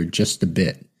his anger just a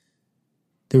bit.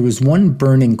 There was one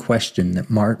burning question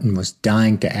that Martin was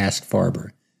dying to ask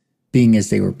Farber. Being as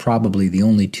they were probably the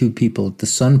only two people at the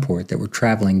Sunport that were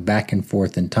traveling back and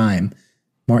forth in time,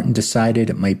 Martin decided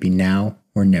it might be now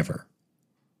or never.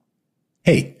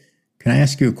 "Hey, can I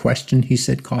ask you a question?" he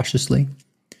said cautiously.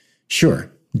 "Sure,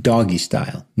 doggy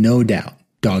style, no doubt,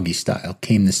 doggy style,"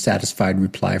 came the satisfied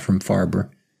reply from Farber.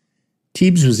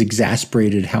 Teebs was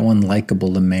exasperated how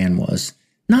unlikable the man was.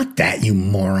 "Not that, you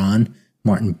moron,"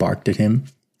 Martin barked at him.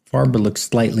 Farber looked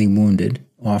slightly wounded,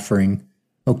 offering,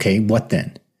 "Okay, what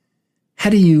then?" "How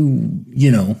do you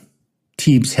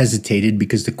Teebs hesitated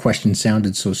because the question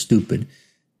sounded so stupid.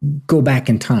 "Go back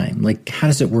in time. Like, how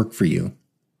does it work for you?"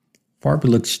 Farber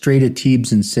looked straight at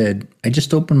Teebs and said, "I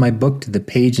just open my book to the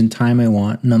page and time I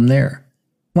want, and I'm there."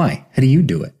 "Why? How do you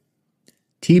do it?"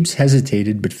 Teebs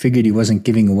hesitated, but figured he wasn't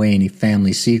giving away any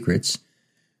family secrets.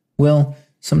 "Well,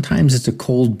 sometimes it's a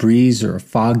cold breeze or a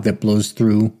fog that blows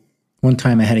through. One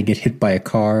time I had to get hit by a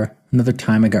car. Another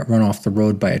time I got run off the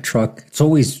road by a truck. It's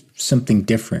always something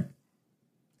different."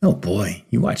 "Oh boy,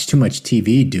 you watch too much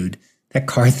TV, dude. "That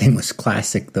car thing was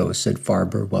classic, though," said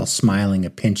Farber, while smiling a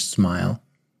pinched smile.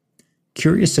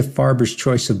 Curious if Farber's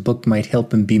choice of book might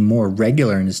help him be more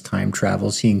regular in his time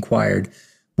travels, he inquired,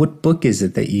 "What book is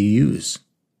it that you use?"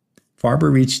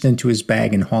 Farber reached into his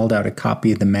bag and hauled out a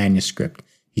copy of the manuscript.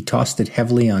 He tossed it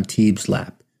heavily on Teeb's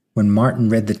lap. When Martin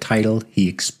read the title, he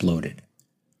exploded.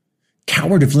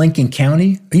 "Coward of Lincoln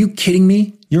County? Are you kidding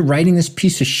me? You're writing this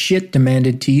piece of shit?"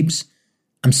 demanded Teebs.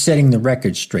 "I'm setting the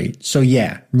record straight, so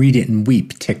yeah, read it and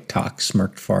weep, TikTok,"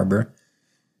 smirked Farber.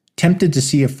 Tempted to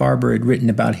see if Farber had written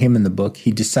about him in the book,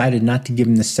 he decided not to give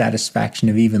him the satisfaction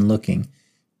of even looking.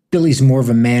 "Billy's more of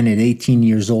a man at 18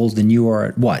 years old than you are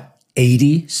at, what,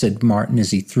 80? said Martin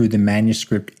as he threw the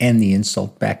manuscript and the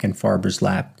insult back in Farber's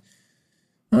lap.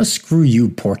 "Oh, screw you,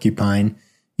 Porcupine.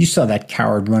 You saw that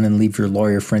coward run and leave your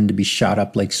lawyer friend to be shot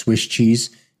up like Swiss cheese.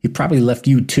 He probably left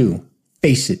you too.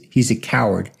 Face it, he's a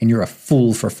coward, and you're a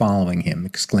fool for following him,"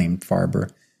 exclaimed Farber.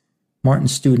 Martin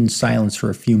stood in silence for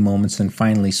a few moments and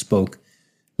finally spoke.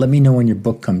 "Let me know when your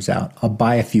book comes out. I'll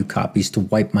buy a few copies to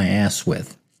wipe my ass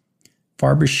with."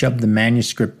 Farber shoved the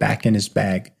manuscript back in his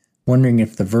bag, wondering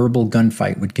if the verbal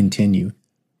gunfight would continue.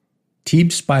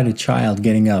 Teeb spied a child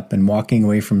getting up and walking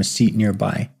away from a seat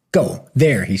nearby. "Go,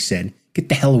 there," he said. "Get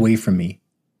the hell away from me.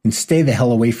 And stay the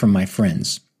hell away from my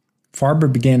friends."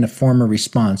 Farber began to form a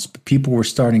response, but people were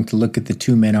starting to look at the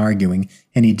two men arguing,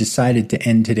 and he decided to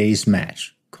end today's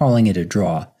match, calling it a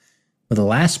draw. With a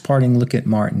last parting look at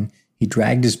Martin, he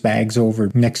dragged his bags over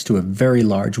next to a very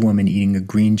large woman eating a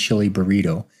green chili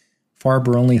burrito.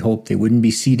 Farber only hoped they wouldn't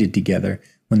be seated together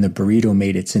when the burrito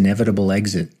made its inevitable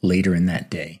exit later in that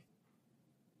day.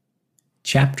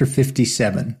 Chapter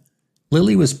 57.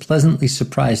 Lily was pleasantly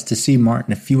surprised to see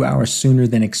Martin a few hours sooner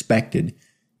than expected.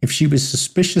 If she was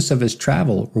suspicious of his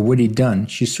travel or what he'd done,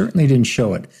 she certainly didn't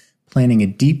show it, planting a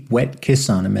deep, wet kiss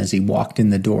on him as he walked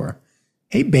in the door.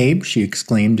 "Hey, babe," she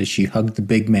exclaimed as she hugged the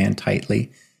big man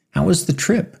tightly. "How was the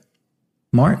trip?"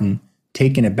 Martin,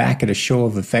 taken aback at a show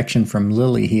of affection from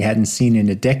Lily he hadn't seen in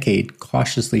a decade,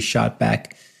 cautiously shot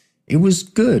back, "It was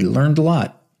good, learned a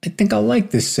lot. I think I'll like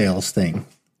this sales thing."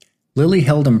 Lily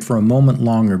held him for a moment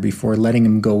longer before letting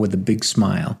him go with a big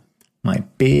smile. "My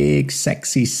big,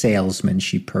 sexy salesman,"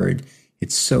 she purred.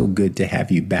 "It's so good to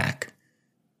have you back."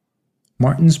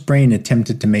 Martin's brain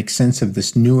attempted to make sense of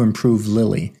this new improved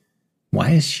Lily.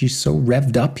 Why is she so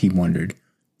revved up, he wondered.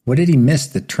 What had he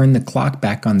missed that turned the clock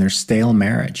back on their stale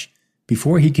marriage?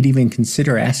 Before he could even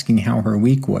consider asking how her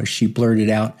week was, she blurted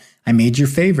out, "I made your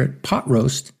favorite, pot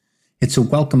roast. It's a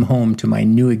welcome home to my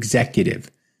new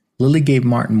executive." Lily gave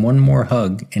Martin one more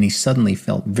hug, and he suddenly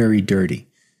felt very dirty.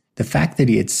 The fact that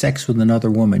he had sex with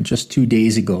another woman just 2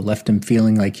 days ago left him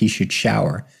feeling like he should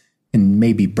shower and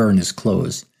maybe burn his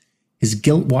clothes. His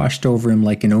guilt washed over him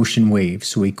like an ocean wave,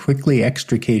 so he quickly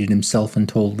extricated himself and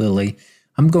told Lily,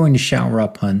 "I'm going to shower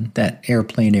up, hun, that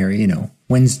airplane area,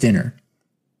 When's dinner?"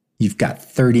 "You've got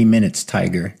 30 minutes,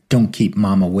 Tiger. Don't keep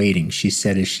Mama waiting," she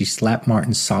said as she slapped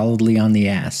Martin solidly on the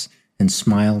ass and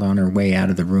smiled on her way out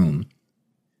of the room.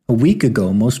 A week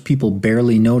ago, most people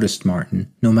barely noticed Martin,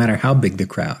 no matter how big the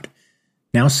crowd.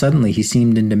 Now suddenly he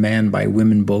seemed in demand by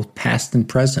women both past and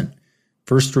present.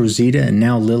 First Rosita and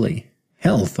now Lily.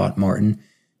 Hell, thought Martin,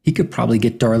 he could probably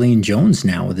get Darlene Jones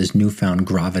now with his newfound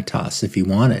gravitas if he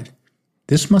wanted.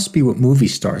 This must be what movie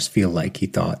stars feel like, he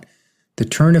thought. The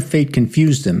turn of fate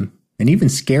confused him and even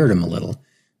scared him a little,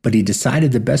 but he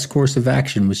decided the best course of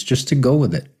action was just to go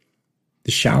with it.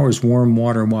 The shower's warm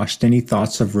water washed any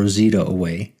thoughts of Rosita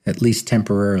away, at least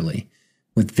temporarily.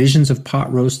 With visions of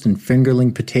pot roast and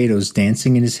fingerling potatoes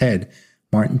dancing in his head,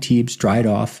 Martin Teebs dried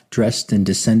off, dressed, and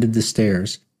descended the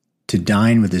stairs to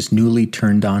dine with his newly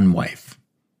turned-on wife.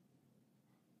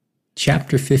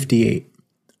 Chapter 58.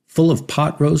 Full of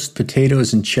pot roast,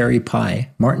 potatoes, and cherry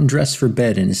pie, Martin dressed for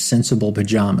bed in his sensible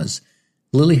pajamas.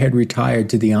 Lily had retired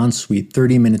to the ensuite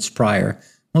 30 minutes prior,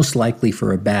 most likely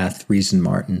for a bath, reasoned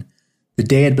Martin. The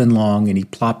day had been long, and he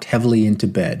plopped heavily into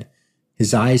bed,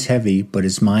 his eyes heavy but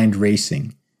his mind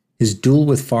racing. His duel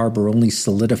with Farber only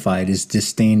solidified his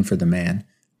disdain for the man.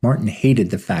 Martin hated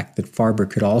the fact that Farber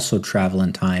could also travel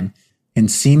in time,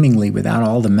 and seemingly without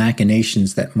all the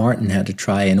machinations that Martin had to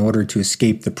try in order to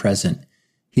escape the present.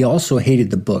 He also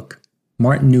hated the book.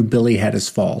 Martin knew Billy had his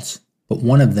faults, but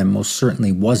one of them most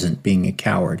certainly wasn't being a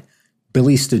coward.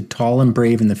 Billy stood tall and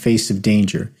brave in the face of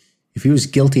danger. If he was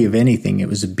guilty of anything, it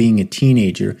was of being a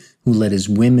teenager who let his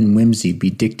whim and whimsy be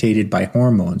dictated by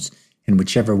hormones in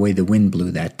whichever way the wind blew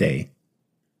that day.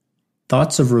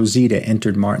 Thoughts of Rosita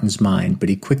entered Martin's mind, but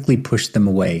he quickly pushed them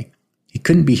away. He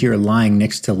couldn't be here lying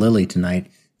next to Lily tonight,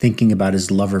 thinking about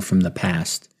his lover from the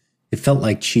past. It felt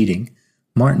like cheating.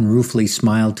 Martin ruefully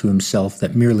smiled to himself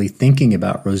that merely thinking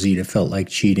about Rosita felt like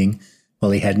cheating,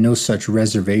 while he had no such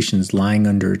reservations lying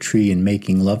under a tree and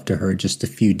making love to her just a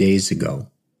few days ago.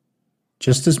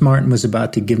 Just as Martin was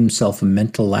about to give himself a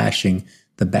mental lashing,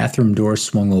 the bathroom door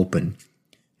swung open.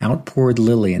 Out poured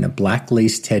Lily in a black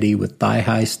lace teddy with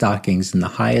thigh-high stockings and the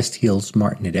highest heels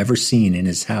Martin had ever seen in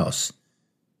his house.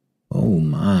 "Oh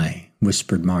my,"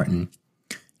 whispered Martin.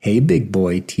 "Hey, big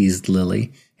boy," teased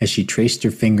Lily, as she traced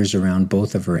her fingers around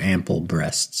both of her ample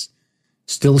breasts.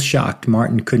 Still shocked,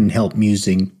 Martin couldn't help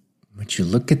musing, "Would you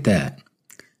look at that?"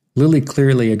 Lily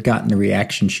clearly had gotten the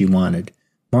reaction she wanted.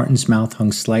 Martin's mouth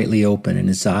hung slightly open, and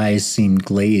his eyes seemed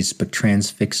glazed but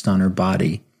transfixed on her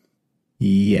body.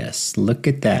 "Yes, look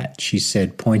at that," she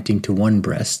said, pointing to one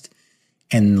breast.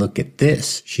 "And look at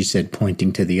this," she said,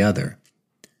 pointing to the other.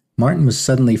 Martin was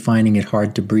suddenly finding it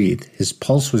hard to breathe. His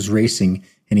pulse was racing,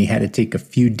 and he had to take a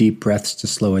few deep breaths to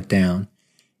slow it down.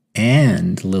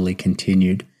 "And," Lily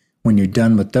continued, "when you're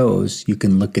done with those, you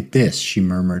can look at this," she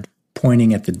murmured,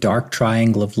 pointing at the dark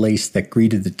triangle of lace that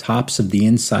greeted the tops of the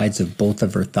insides of both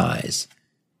of her thighs.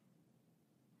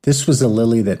 This was a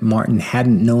Lily that Martin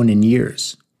hadn't known in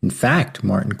years. In fact,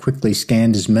 Martin quickly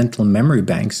scanned his mental memory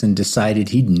banks and decided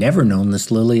he'd never known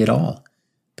this Lily at all.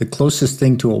 The closest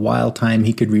thing to a wild time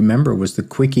he could remember was the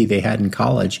quickie they had in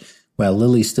college, while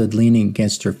Lily stood leaning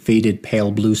against her faded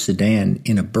pale blue sedan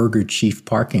in a Burger Chief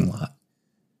parking lot.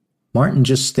 Martin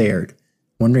just stared,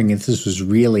 wondering if this was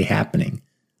really happening.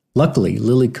 Luckily,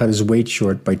 Lily cut his wait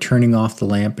short by turning off the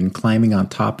lamp and climbing on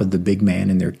top of the big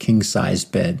man in their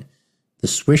king-sized bed. The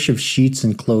swish of sheets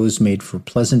and clothes made for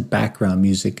pleasant background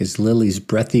music as Lily's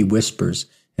breathy whispers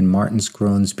and Martin's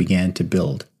groans began to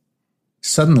build.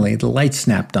 Suddenly, the light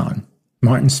snapped on,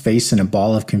 Martin's face in a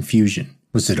ball of confusion.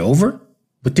 Was it over?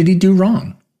 What did he do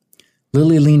wrong?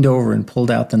 Lily leaned over and pulled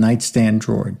out the nightstand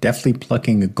drawer, deftly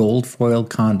plucking a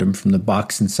gold-foiled condom from the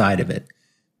box inside of it.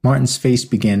 Martin's face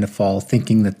began to fall,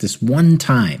 thinking that this one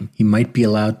time he might be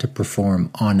allowed to perform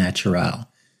au naturel.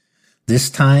 "This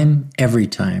time, every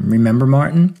time. Remember,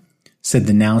 Martin?" said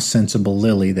the now sensible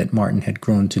Lily that Martin had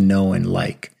grown to know and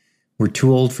like. "We're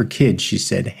too old for kids," she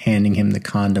said, handing him the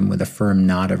condom with a firm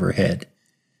nod of her head.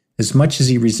 As much as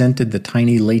he resented the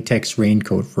tiny latex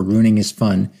raincoat for ruining his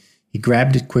fun, he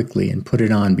grabbed it quickly and put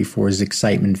it on before his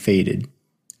excitement faded.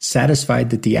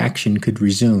 Satisfied that the action could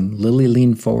resume, Lily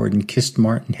leaned forward and kissed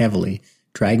Martin heavily,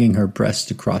 dragging her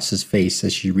breast across his face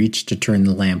as she reached to turn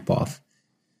the lamp off.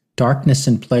 Darkness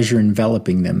and pleasure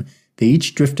enveloping them, they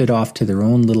each drifted off to their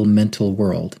own little mental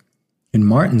world. In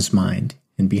Martin's mind,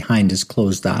 and behind his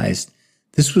closed eyes,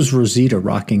 this was Rosita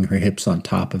rocking her hips on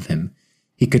top of him.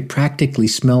 He could practically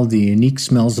smell the unique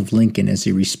smells of Lincoln as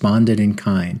he responded in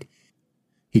kind.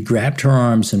 He grabbed her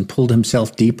arms and pulled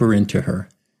himself deeper into her.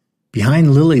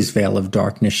 Behind Lily's veil of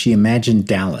darkness, she imagined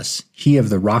Dallas, he of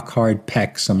the rock-hard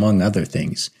pecs, among other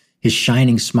things, his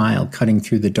shining smile cutting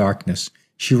through the darkness.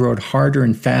 She rode harder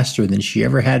and faster than she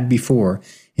ever had before,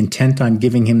 intent on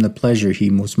giving him the pleasure he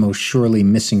was most surely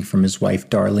missing from his wife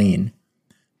Darlene.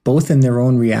 Both in their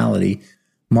own reality,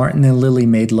 Martin and Lily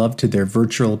made love to their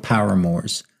virtual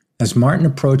paramours. As Martin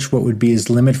approached what would be his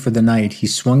limit for the night, he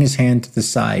swung his hand to the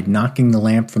side, knocking the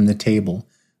lamp from the table.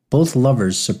 Both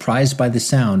lovers, surprised by the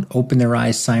sound, opened their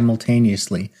eyes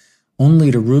simultaneously, only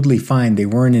to rudely find they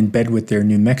weren't in bed with their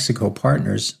New Mexico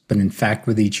partners, but in fact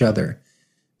with each other.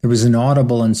 There was an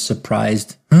audible and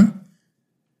surprised, "Huh?"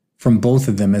 from both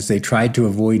of them as they tried to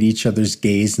avoid each other's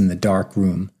gaze in the dark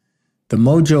room. The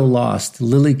mojo lost,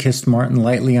 Lily kissed Martin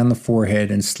lightly on the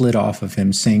forehead and slid off of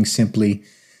him, saying simply,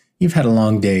 "You've had a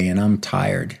long day and I'm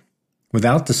tired."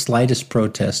 Without the slightest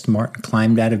protest, Martin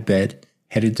climbed out of bed,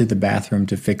 headed to the bathroom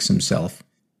to fix himself.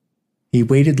 He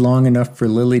waited long enough for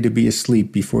Lily to be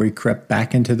asleep before he crept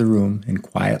back into the room and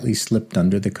quietly slipped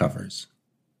under the covers.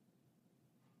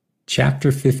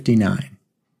 Chapter 59.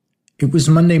 It was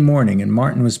Monday morning and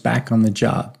Martin was back on the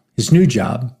job, his new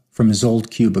job, from his old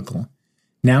cubicle.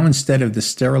 Now, instead of the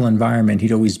sterile environment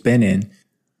he'd always been in,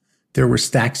 there were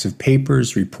stacks of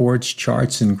papers, reports,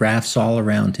 charts, and graphs all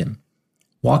around him.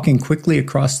 Walking quickly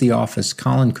across the office,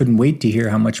 Colin couldn't wait to hear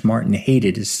how much Martin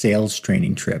hated his sales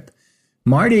training trip.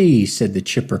 "Marty," said the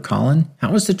chipper Colin,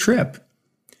 "how was the trip?"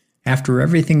 After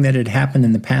everything that had happened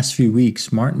in the past few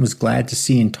weeks, Martin was glad to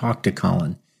see and talk to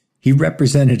Colin. He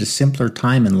represented a simpler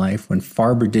time in life when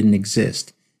Farber didn't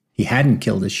exist. He hadn't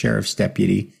killed his sheriff's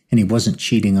deputy, and he wasn't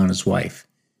cheating on his wife.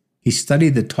 He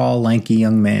studied the tall, lanky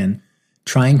young man,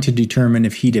 trying to determine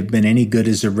if he'd have been any good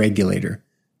as a regulator.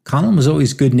 Colin was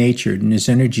always good-natured, and his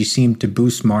energy seemed to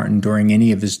boost Martin during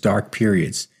any of his dark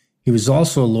periods. He was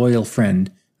also a loyal friend,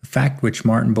 a fact which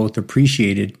Martin both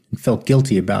appreciated and felt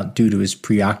guilty about due to his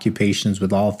preoccupations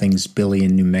with all things Billy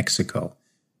in New Mexico.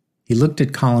 He looked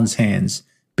at Colin's hands,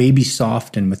 baby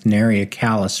soft and with nary a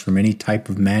callus from any type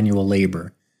of manual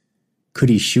labor. Could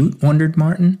he shoot, wondered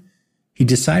Martin? He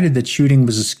decided that shooting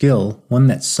was a skill, one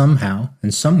that somehow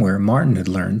and somewhere Martin had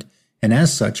learned, and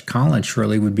as such Colin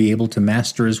surely would be able to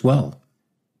master as well.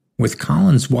 With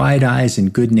Colin's wide eyes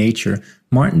and good nature,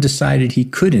 Martin decided he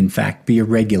could in fact be a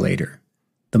regulator.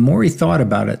 The more he thought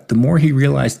about it, the more he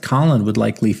realized Colin would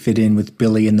likely fit in with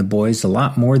Billy and the boys a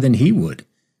lot more than he would.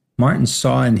 Martin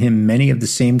saw in him many of the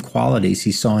same qualities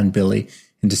he saw in Billy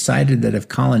and decided that if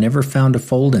Colin ever found a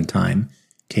fold in time,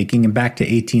 taking him back to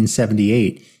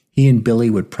 1878, he and Billy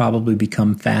would probably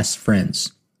become fast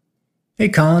friends. "Hey,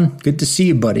 Colin, good to see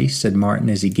you, buddy," said Martin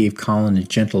as he gave Colin a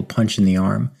gentle punch in the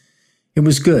arm. "It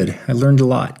was good. I learned a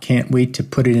lot. Can't wait to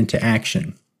put it into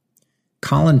action."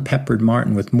 Colin peppered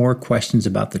Martin with more questions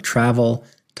about the travel,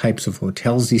 types of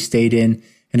hotels he stayed in,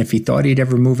 and if he thought he'd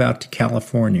ever move out to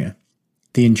California.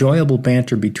 The enjoyable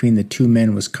banter between the two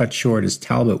men was cut short as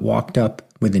Talbot walked up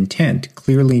with intent,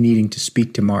 clearly needing to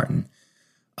speak to Martin.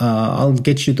 I'll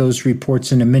get you those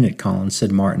reports in a minute, Colin,"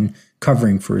 said Martin,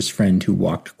 covering for his friend who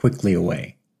walked quickly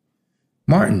away.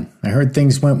 "Martin, I heard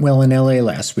things went well in L.A.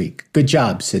 last week. Good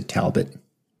job," said Talbot.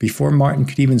 Before Martin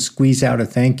could even squeeze out a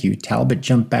thank you, Talbot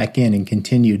jumped back in and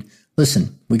continued,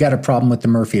 "Listen, we got a problem with the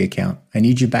Murphy account. I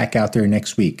need you back out there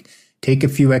next week. Take a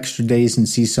few extra days and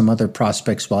see some other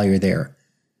prospects while you're there."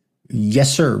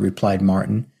 "Yes, sir," replied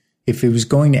Martin. If he was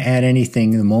going to add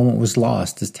anything, the moment was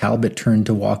lost as Talbot turned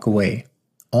to walk away.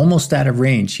 Almost out of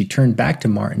range, he turned back to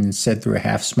Martin and said through a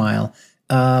half-smile,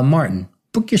 Martin,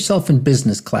 book yourself in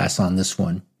business class on this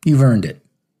one. You've earned it."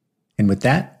 And with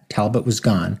that, Talbot was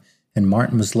gone, and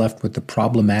Martin was left with the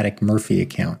problematic Murphy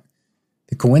account.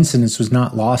 The coincidence was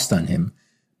not lost on him.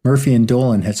 Murphy and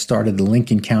Dolan had started the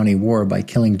Lincoln County War by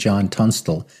killing John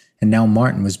Tunstall, and now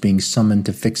Martin was being summoned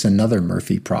to fix another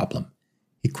Murphy problem.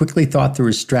 He quickly thought through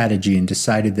his strategy and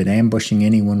decided that ambushing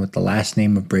anyone with the last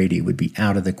name of Brady would be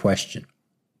out of the question.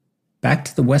 Back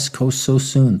to the West Coast so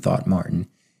soon, thought Martin.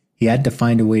 He had to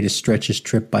find a way to stretch his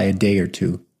trip by a day or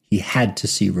two. He had to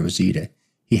see Rosita.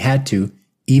 He had to,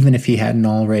 even if he hadn't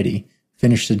already,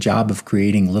 finish the job of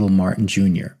creating Little Martin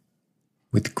Jr.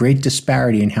 With great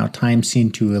disparity in how time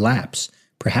seemed to elapse,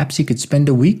 perhaps he could spend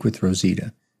a week with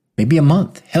Rosita. Maybe a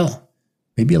month, hell,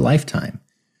 maybe a lifetime.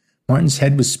 Martin's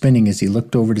head was spinning as he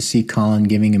looked over to see Colin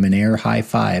giving him an air high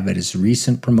five at his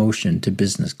recent promotion to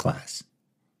business class.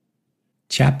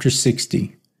 Chapter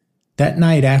 60. That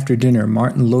night after dinner,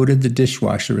 Martin loaded the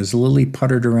dishwasher as Lily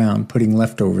puttered around putting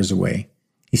leftovers away.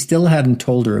 He still hadn't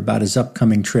told her about his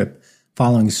upcoming trip,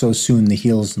 following so soon the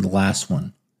heels of the last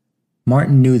one.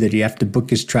 Martin knew that he'd have to book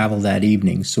his travel that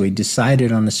evening, so he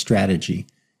decided on a strategy.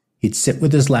 He'd sit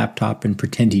with his laptop and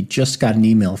pretend he'd just got an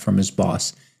email from his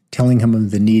boss, telling him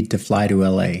of the need to fly to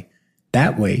L.A.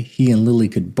 That way, he and Lily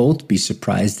could both be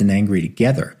surprised and angry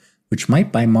together, which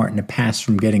might buy Martin a pass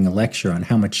from getting a lecture on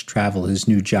how much travel his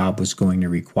new job was going to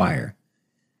require.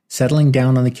 Settling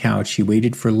down on the couch, he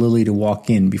waited for Lily to walk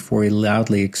in before he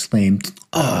loudly exclaimed,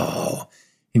 "Oh!"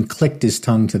 and clicked his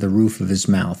tongue to the roof of his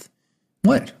mouth.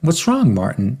 What's wrong,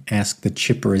 Martin?" asked the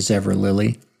chipper-as-ever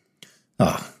Lily.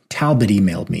 "Oh, Talbot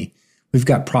emailed me. We've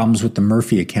got problems with the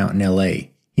Murphy account in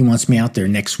L.A. He wants me out there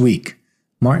next week."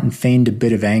 Martin feigned a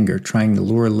bit of anger, trying to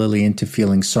lure Lily into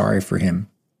feeling sorry for him.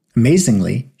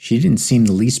 Amazingly, she didn't seem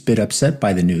the least bit upset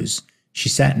by the news. She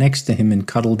sat next to him and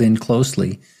cuddled in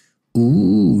closely.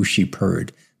 "Ooh," she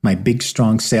purred. "My big,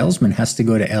 strong salesman has to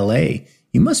go to L.A.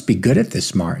 You must be good at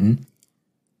this, Martin."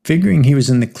 Figuring he was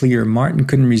in the clear, Martin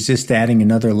couldn't resist adding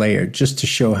another layer just to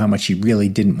show how much he really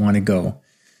didn't want to go.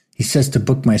 "He says to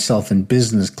book myself in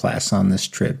business class on this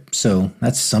trip, so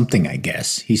that's something, I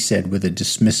guess," he said with a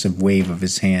dismissive wave of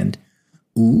his hand.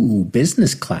 "Ooh,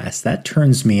 business class, that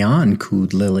turns me on,"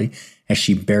 cooed Lily as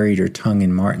she buried her tongue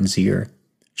in Martin's ear.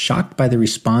 Shocked by the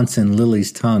response in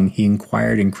Lily's tongue, he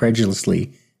inquired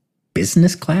incredulously,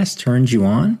 "Business class turns you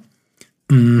on?"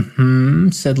 "Mm-hmm,"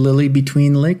 said Lily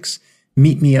between licks.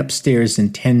 "Meet me upstairs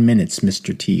in 10 minutes,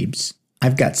 Mr. Teebs.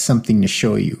 I've got something to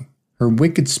show you." Her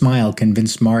wicked smile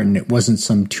convinced Martin it wasn't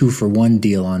some 2-for-1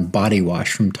 deal on body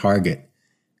wash from Target.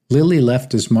 Lily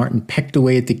left as Martin pecked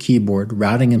away at the keyboard,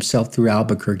 routing himself through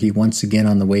Albuquerque once again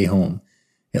on the way home.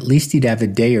 At least he'd have a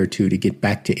day or two to get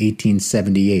back to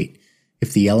 1878,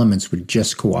 if the elements would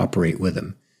just cooperate with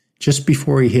him. Just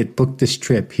before he hit book this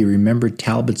trip, he remembered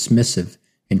Talbot's missive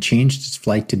and changed his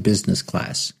flight to business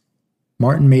class.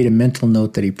 Martin made a mental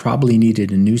note that he probably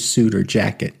needed a new suit or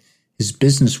jacket. His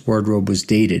business wardrobe was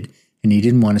dated, and he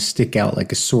didn't want to stick out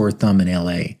like a sore thumb in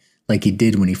L.A., like he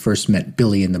did when he first met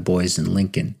Billy and the boys in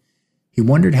Lincoln. He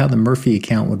wondered how the Murphy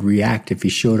account would react if he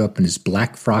showed up in his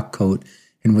black frock coat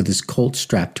and with his Colt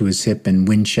strapped to his hip and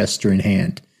Winchester in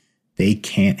hand. They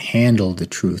can't handle the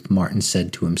truth, Martin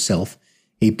said to himself,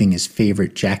 aping his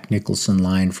favorite Jack Nicholson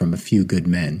line from A Few Good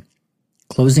Men.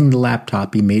 Closing the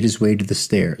laptop, he made his way to the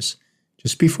stairs.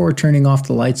 Just before turning off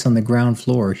the lights on the ground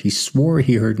floor, he swore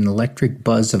he heard an electric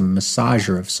buzz of a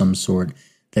massager of some sort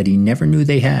that he never knew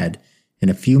they had, and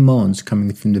a few moans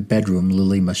coming from the bedroom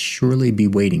Lily must surely be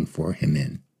waiting for him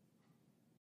in.